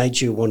it that made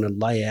you want to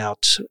lay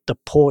out the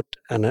port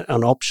and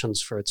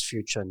options for its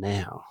future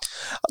now?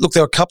 Look,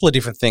 there are a couple of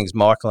different things,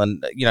 Michael,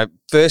 and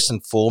first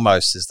and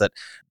foremost is that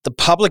the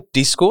public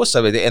discourse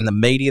and the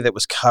media that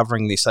was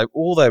covering this,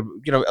 although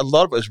a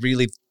lot of it was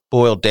really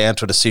boiled down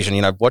to a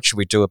decision, what should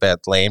we do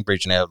about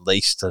Landbridge and our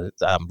lease to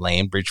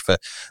Landbridge for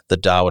the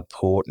Darwin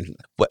Port, and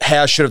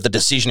how should have the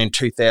decision in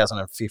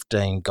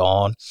 2015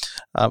 gone?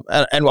 And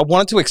I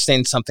wanted to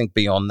extend something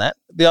beyond that.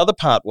 The other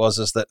part was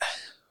that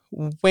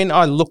when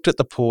I looked at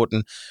the port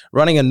and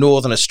running a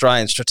Northern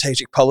Australian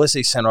Strategic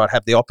Policy Centre, I'd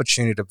have the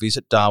opportunity to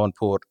visit Darwin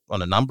Port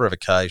on a number of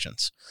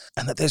occasions,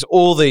 and that there's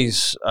all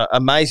these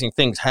amazing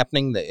things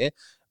happening there,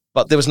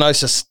 but there was no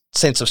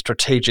sense of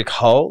strategic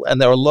whole, and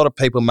there were a lot of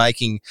people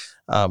making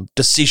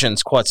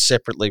decisions quite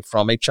separately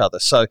from each other.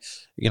 So,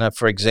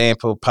 for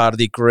example, part of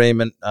the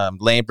agreement,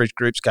 Landbridge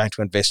Group's going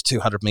to invest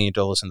 $200 million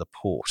in the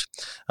port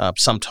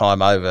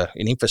sometime over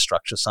in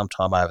infrastructure,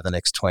 sometime over the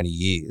next 20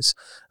 years.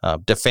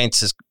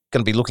 Defence is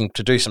going to be looking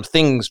to do some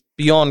things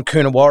beyond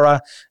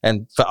Coonawarra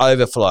and for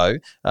overflow,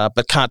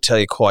 but can't tell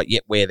you quite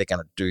yet where they're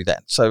going to do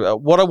that. So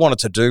what I wanted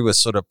to do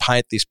was sort of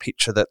paint this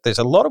picture that there's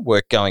a lot of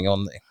work going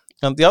on there.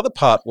 And the other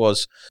part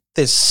was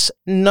there's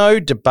no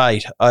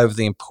debate over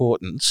the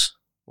importance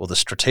or the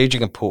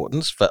strategic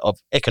importance of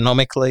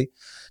economically,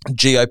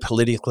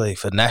 geopolitically,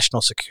 for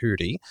national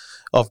security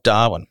of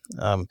Darwin.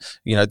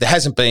 There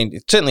hasn't been,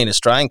 certainly in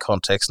Australian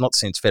context, not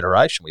since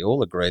Federation, we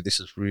all agree this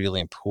is really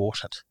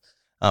important.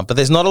 But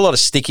there's not a lot of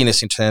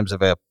stickiness in terms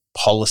of our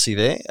policy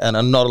there,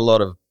 and not a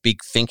lot of big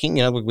thinking.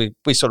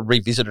 We sort of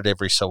revisit it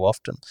every so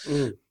often.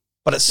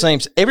 But it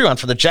seems everyone,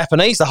 from the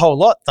Japanese, the whole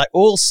lot, they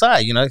all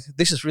say,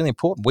 this is really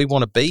important. We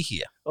want to be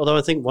here. Although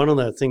I think one of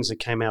the things that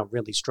came out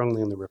really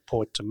strongly in the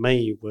report to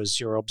me was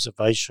your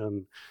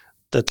observation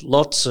that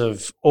lots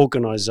of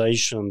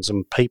organisations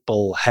and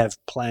people have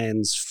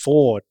plans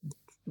for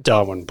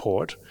Darwin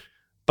Port,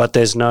 but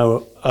there's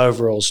no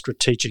overall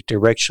strategic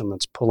direction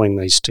that's pulling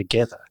these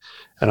together.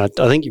 And I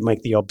think you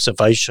make the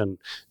observation,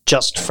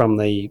 just from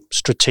the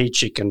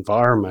strategic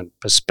environment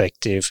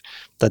perspective,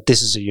 that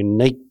this is a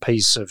unique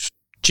piece of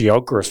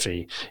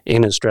geography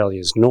in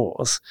Australia's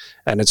north,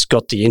 and it's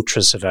got the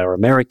interests of our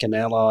American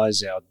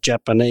allies, our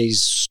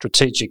Japanese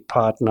strategic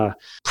partner,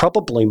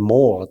 probably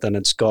more than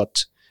it's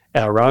got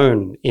our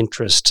own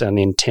interest and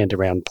intent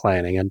around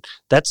planning. And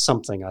that's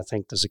something I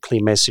think there's a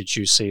clear message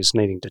you see as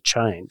needing to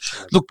change.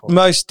 Look,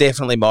 most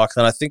definitely, Michael,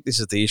 and I think this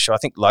is the issue. I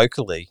think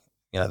locally,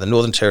 the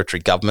Northern Territory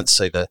government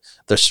see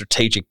the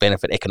strategic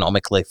benefit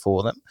economically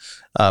for them,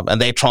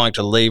 and they're trying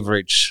to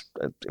leverage,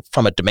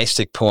 from a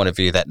domestic point of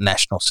view, that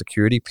national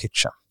security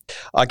picture.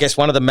 I guess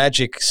one of the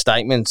magic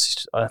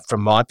statements,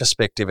 from my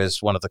perspective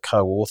as one of the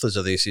co-authors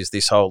of this, is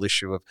this whole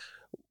issue of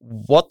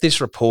what this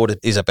report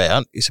is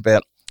about,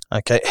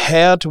 okay,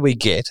 how do we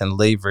get and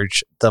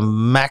leverage the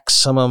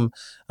maximum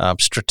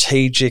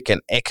strategic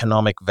and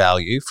economic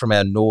value from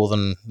our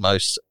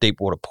northernmost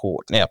deepwater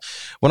port? Now,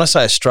 when I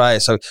say Australia,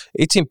 so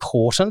it's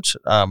important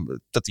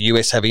that the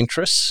US have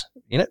interests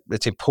in it.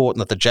 It's important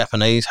that the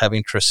Japanese have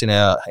interests in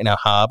our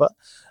harbour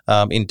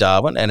in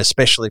Darwin, and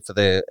especially for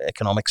their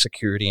economic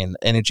security and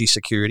energy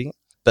security.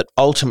 But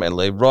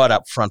ultimately, right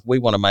up front, we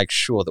want to make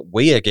sure that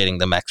we are getting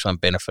the maximum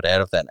benefit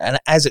out of that. And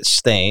as it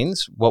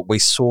stands, what we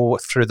saw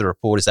through the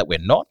report is that we're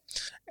not,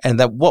 and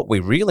that what we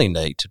really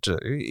need to do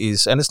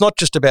is, and it's not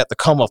just about the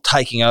Commonwealth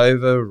taking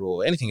over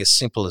or anything as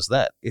simple as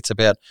that. It's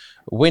about,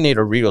 we need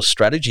a real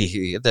strategy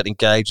here that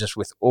engages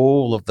with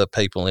all of the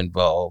people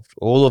involved,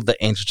 all of the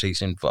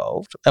entities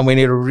involved, and we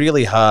need a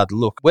really hard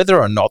look whether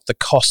or not the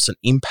costs and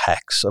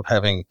impacts of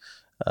having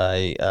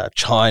a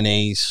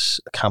Chinese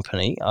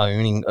company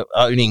owning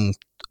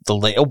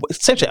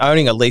essentially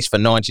owning a lease for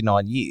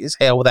 99 years,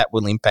 how that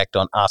will impact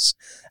on us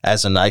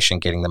as a nation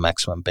getting the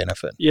maximum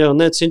benefit. Yeah,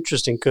 and that's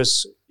interesting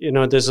because,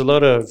 there's a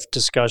lot of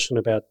discussion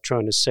about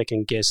trying to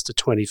second guess the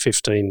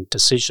 2015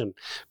 decision,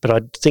 but I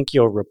think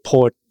your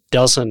report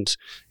doesn't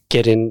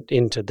get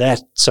into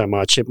that so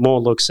much. It more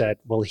looks at,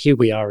 well, here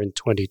we are in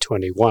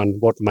 2021,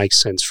 what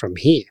makes sense from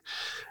here?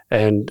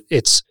 And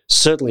it's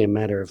certainly a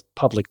matter of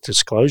public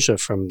disclosure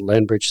from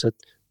Landbridge that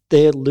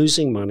they're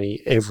losing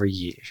money every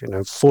year,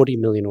 $40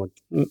 million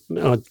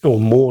or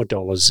more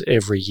dollars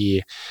every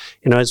year.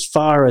 As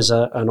far as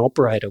an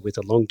operator with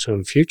a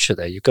long-term future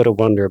there, you've got to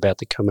wonder about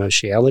the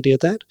commerciality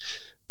of that,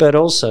 but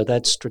also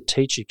that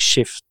strategic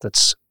shift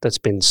that's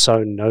been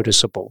so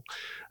noticeable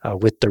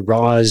with the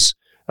rise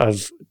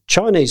of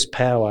Chinese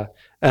power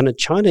and a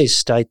Chinese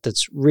state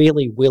that's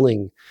really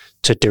willing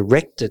to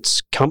direct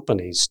its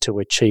companies to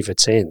achieve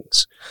its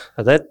ends.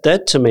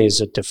 That to me is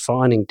a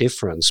defining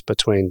difference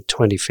between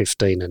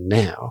 2015 and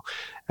now,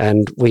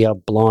 and we are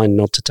blind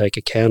not to take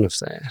account of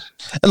that.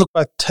 And look,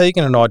 both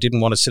Tegan and I didn't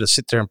want to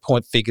sit there and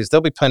point figures.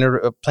 There'll be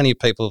plenty of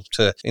people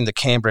in the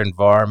Canberra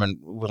environment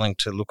willing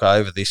to look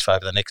over this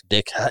over the next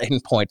decade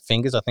and point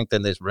fingers. I think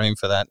then there's room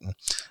for that,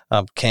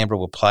 and Canberra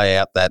will play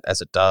out that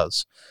as it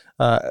does.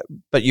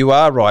 But you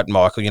are right,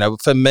 Michael.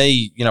 For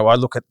me, I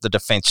look at the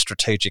Defence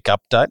Strategic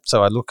Update.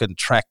 So I look and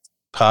track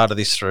part of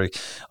this through.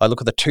 I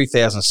look at the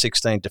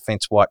 2016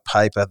 Defence White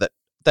Paper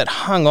that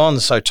hung on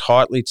so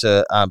tightly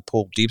to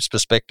Paul Dibb's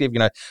perspective,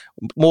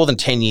 more than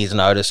 10 years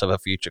notice of a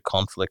future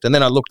conflict. And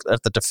then I looked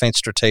at the Defence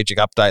Strategic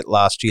Update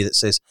last year that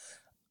says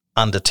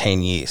under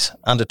 10 years.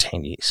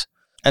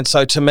 And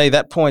so to me,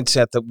 that points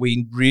out that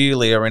we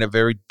really are in a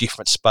very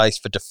different space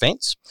for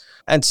defence.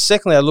 And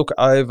secondly, I look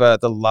over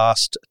the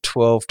last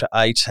 12 to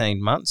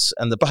 18 months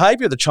and the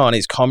behaviour of the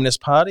Chinese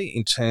Communist Party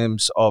in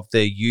terms of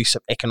their use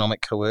of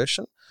economic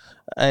coercion.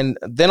 And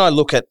then I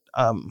look at,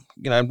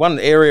 one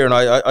area, and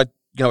I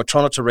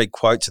try not to read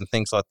quotes and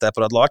things like that,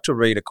 but I'd like to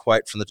read a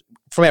quote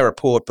from our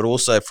report, but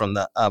also from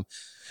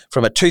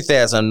a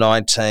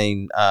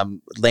 2019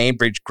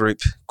 Landbridge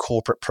Group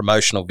corporate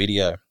promotional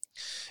video.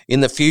 In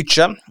the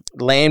future,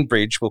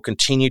 Landbridge will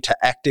continue to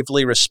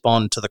actively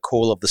respond to the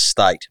call of the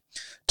state,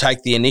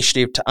 take the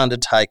initiative to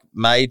undertake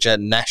major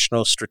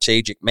national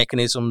strategic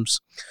mechanisms,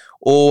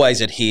 always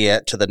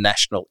adhere to the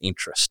national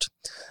interest.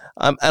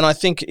 And I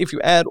think if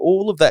you add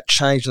all of that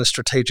change in the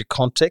strategic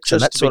context,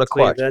 and that sort of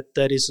quote,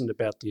 that isn't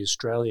about the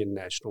Australian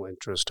national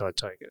interest, I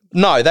take it.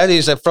 No, that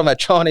is from a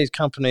Chinese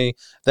company.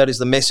 That is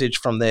the message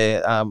from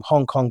their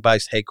Hong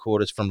Kong-based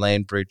headquarters from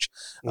Landbridge.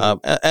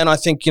 And I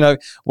think,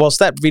 whilst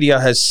that video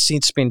has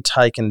since been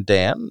taken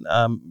down,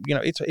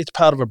 it's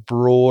part of a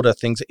broader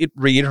thing. It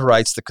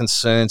reiterates the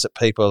concerns that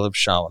people have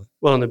shown.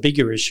 Well, and the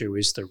bigger issue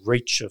is the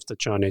reach of the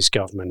Chinese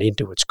government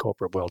into its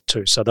corporate world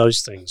too. So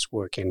those things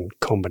work in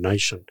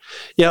combination.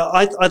 Yeah,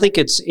 I think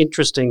it's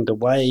interesting the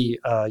way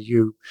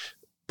you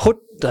put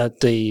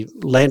the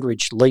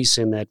Landbridge lease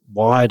in that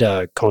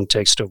wider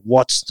context of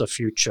what's the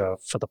future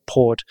for the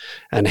port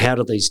and how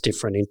do these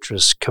different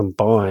interests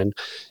combine.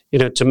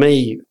 To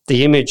me,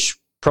 the image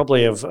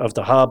probably of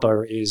the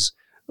harbour is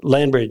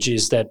Landbridge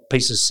is that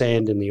piece of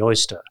sand in the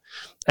oyster.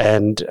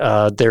 And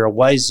there are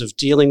ways of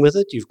dealing with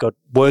it. You've got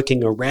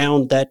working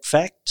around that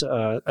fact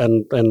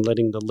and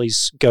letting the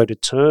lease go to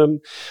term,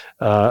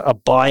 a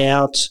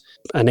buyout,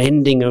 an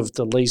ending of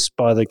the lease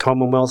by the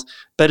Commonwealth.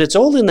 But it's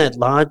all in that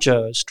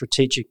larger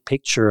strategic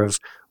picture of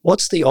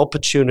what's the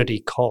opportunity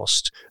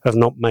cost of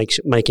not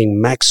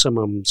making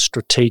maximum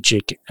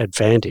strategic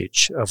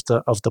advantage of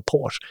the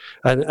port?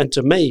 And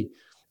to me,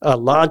 a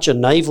larger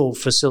naval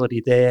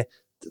facility there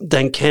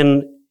than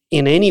can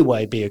in any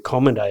way be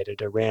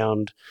accommodated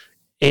around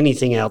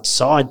anything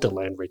outside the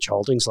Landbridge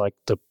holdings, like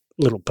the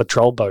little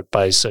patrol boat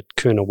base at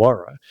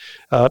Coonawarra.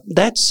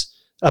 That's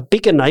a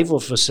bigger naval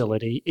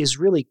facility is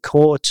really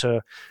core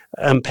to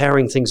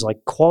empowering things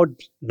like Quad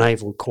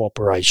naval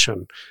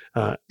cooperation,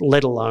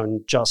 let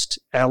alone just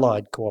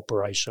allied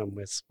cooperation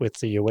with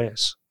the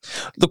US.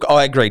 Look,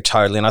 I agree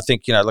totally, and I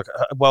think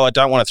while I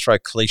don't want to throw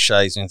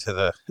cliches into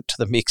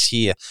the mix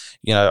here,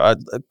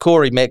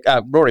 Rory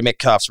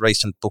Metcalf's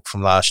recent book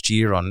from last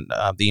year on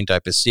the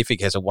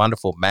Indo-Pacific has a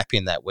wonderful map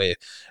in that where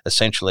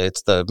essentially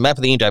it's the map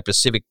of the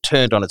Indo-Pacific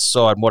turned on its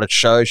side, and what it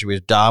shows you is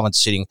Darwin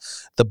sitting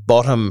the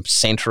bottom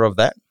centre of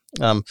that.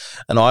 And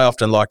I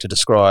often like to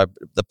describe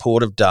the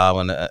port of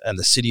Darwin and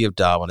the city of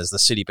Darwin as the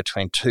city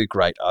between two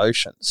great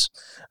oceans.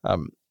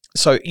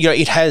 So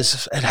it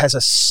has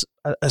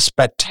a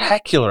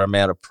spectacular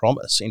amount of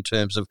promise in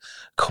terms of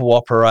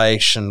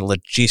cooperation,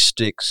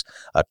 logistics,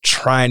 a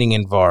training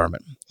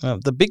environment.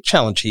 The big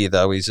challenge here,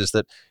 though, is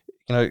that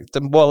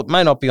while it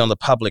may not be on the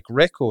public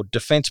record,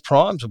 defence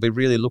primes will be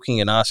really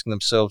looking and asking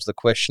themselves the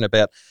question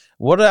about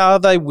what are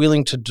they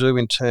willing to do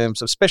in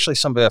terms of, especially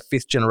some of our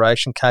fifth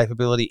generation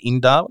capability in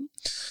Darwin.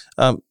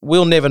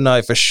 We'll never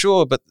know for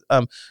sure, but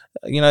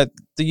the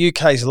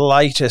UK's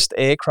latest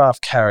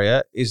aircraft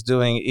carrier is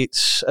doing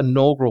its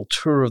inaugural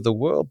tour of the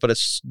world, but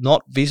it's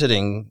not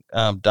visiting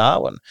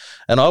Darwin.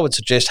 And I would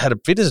suggest had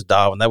it visited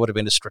Darwin, that would have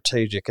been a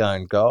strategic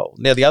own goal.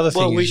 Now, the other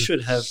thing we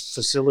should have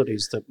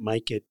facilities that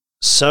make it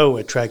so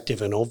attractive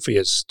and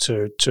obvious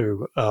to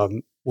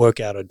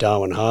work out of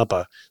Darwin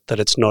Harbour that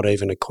it's not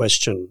even a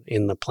question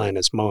in the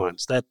planners'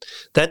 minds.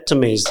 That to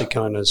me is the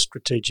kind of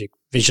strategic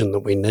vision that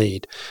we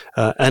need,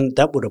 and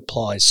that would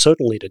apply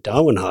certainly to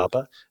Darwin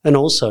Harbour and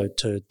also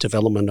to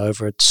development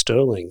over at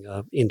Stirling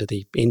into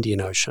the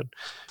Indian Ocean.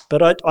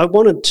 But I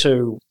wanted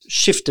to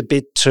shift a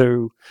bit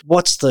to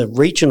what's the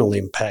regional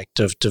impact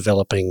of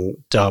developing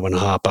Darwin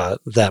Harbour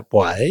that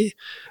way.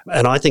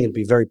 And I think it'd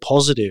be very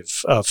positive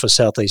for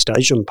Southeast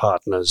Asian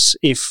partners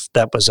if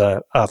that was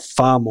a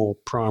far more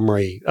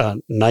primary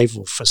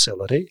naval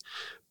facility,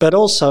 but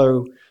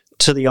also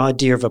to the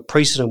idea of a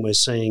precedent we're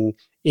seeing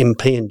in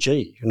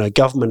PNG,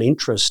 government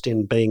interest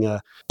in being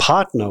a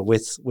partner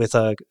with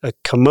a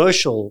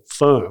commercial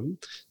firm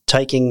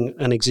taking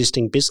an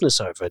existing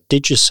business over,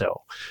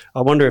 Digicel.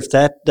 I wonder if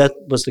that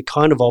was the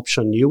kind of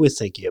option you were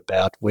thinking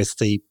about with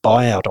the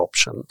buyout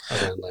option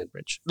around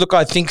Landbridge. Look,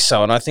 I think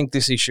so, and I think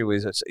this issue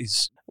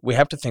is we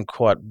have to think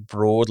quite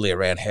broadly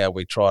around how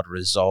we try to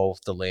resolve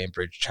the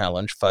Landbridge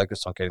challenge,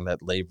 focused on getting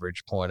that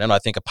leverage point, and I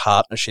think a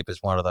partnership is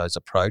one of those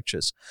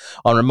approaches.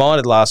 I'm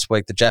reminded last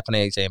week the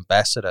Japanese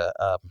ambassador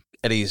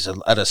at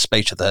a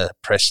speech at the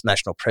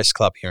National Press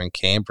Club here in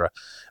Canberra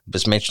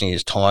was mentioning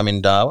his time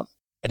in Darwin.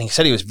 And he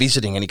said he was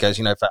visiting, and he goes,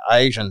 for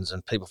Asians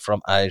and people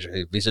from Asia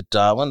who visit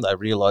Darwin, they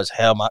realise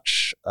how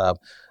much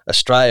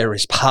Australia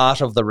is part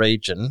of the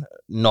region,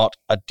 not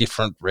a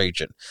different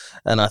region.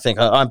 And I think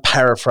I'm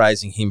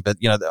paraphrasing him, but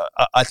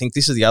I think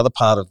this is the other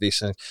part of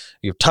this, and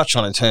you've touched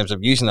on in terms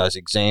of using those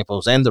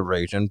examples and the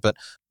region. But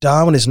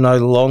Darwin is no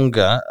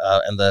longer,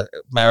 and the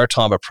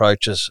maritime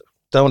approaches.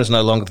 Darwin is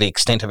no longer the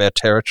extent of our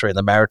territory, and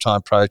the maritime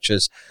approach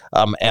is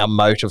our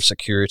moat of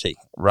security.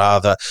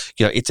 Rather,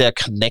 it's our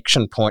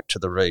connection point to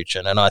the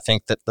region. And I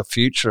think that the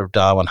future of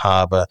Darwin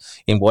Harbour,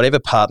 in whatever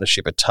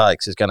partnership it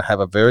takes, is going to have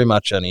a very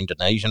much an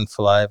Indonesian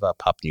flavour, a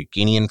Papua New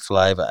Guinean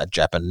flavour, a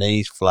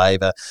Japanese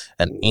flavour,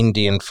 an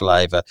Indian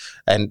flavour,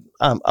 and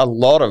a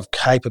lot of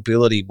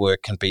capability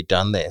work can be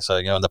done there. So,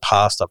 in the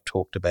past I've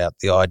talked about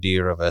the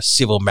idea of a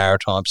civil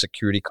maritime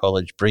security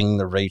college, bringing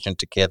the region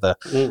together,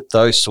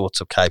 those sorts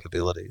of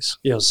capabilities.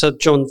 Yeah, so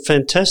John,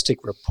 fantastic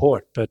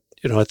report, but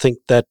I think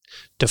that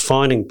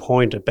defining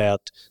point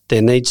about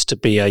there needs to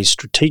be a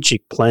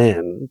strategic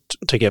plan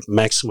to get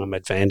maximum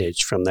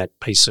advantage from that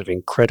piece of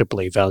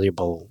incredibly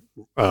valuable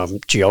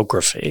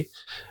geography,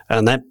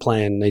 and that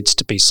plan needs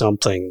to be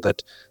something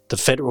that the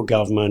federal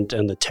government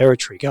and the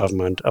territory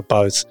government are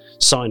both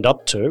signed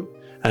up to,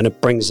 and it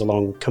brings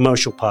along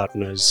commercial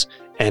partners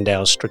and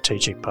our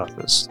strategic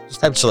partners.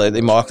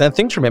 Absolutely, Mike. And the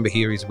thing to remember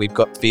here is we've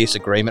got fierce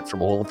agreement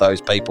from all of those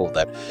people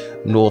that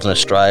Northern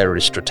Australia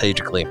is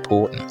strategically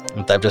important.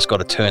 And they've just got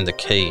to turn the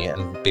key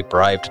and be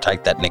brave to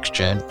take that next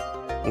journey.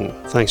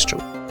 Thanks, John.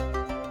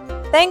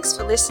 Thanks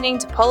for listening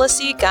to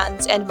Policy,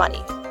 Guns and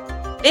Money.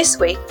 This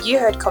week you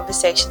heard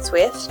conversations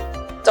with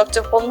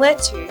Dr. Huong Le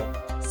Tu,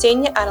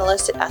 Senior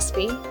Analyst at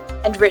ASPI,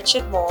 and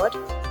Richard Maud,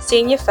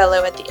 Senior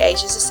Fellow at the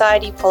Asia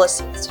Society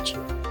Policy Institute.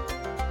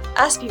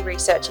 ASPI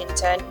research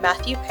intern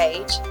Matthew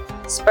Page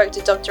spoke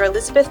to Dr.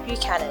 Elizabeth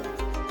Buchanan,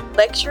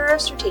 Lecturer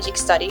of Strategic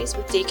Studies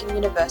with Deakin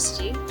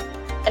University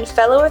and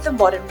Fellow of the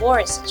Modern War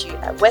Institute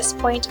at West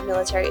Point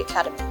Military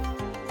Academy.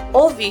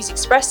 All views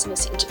expressed in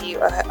this interview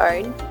are her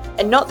own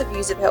and not the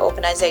views of her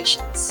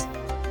organisations.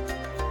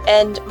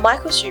 And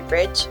Michael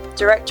Shoebridge,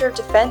 Director of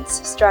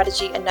Defence,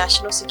 Strategy and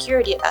National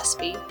Security at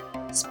ASPI,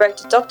 spoke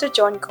to Dr.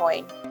 John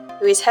Coyne,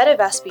 who is head of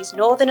ASPI's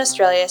Northern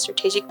Australia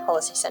Strategic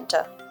Policy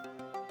Centre.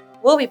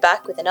 We'll be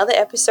back with another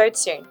episode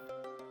soon.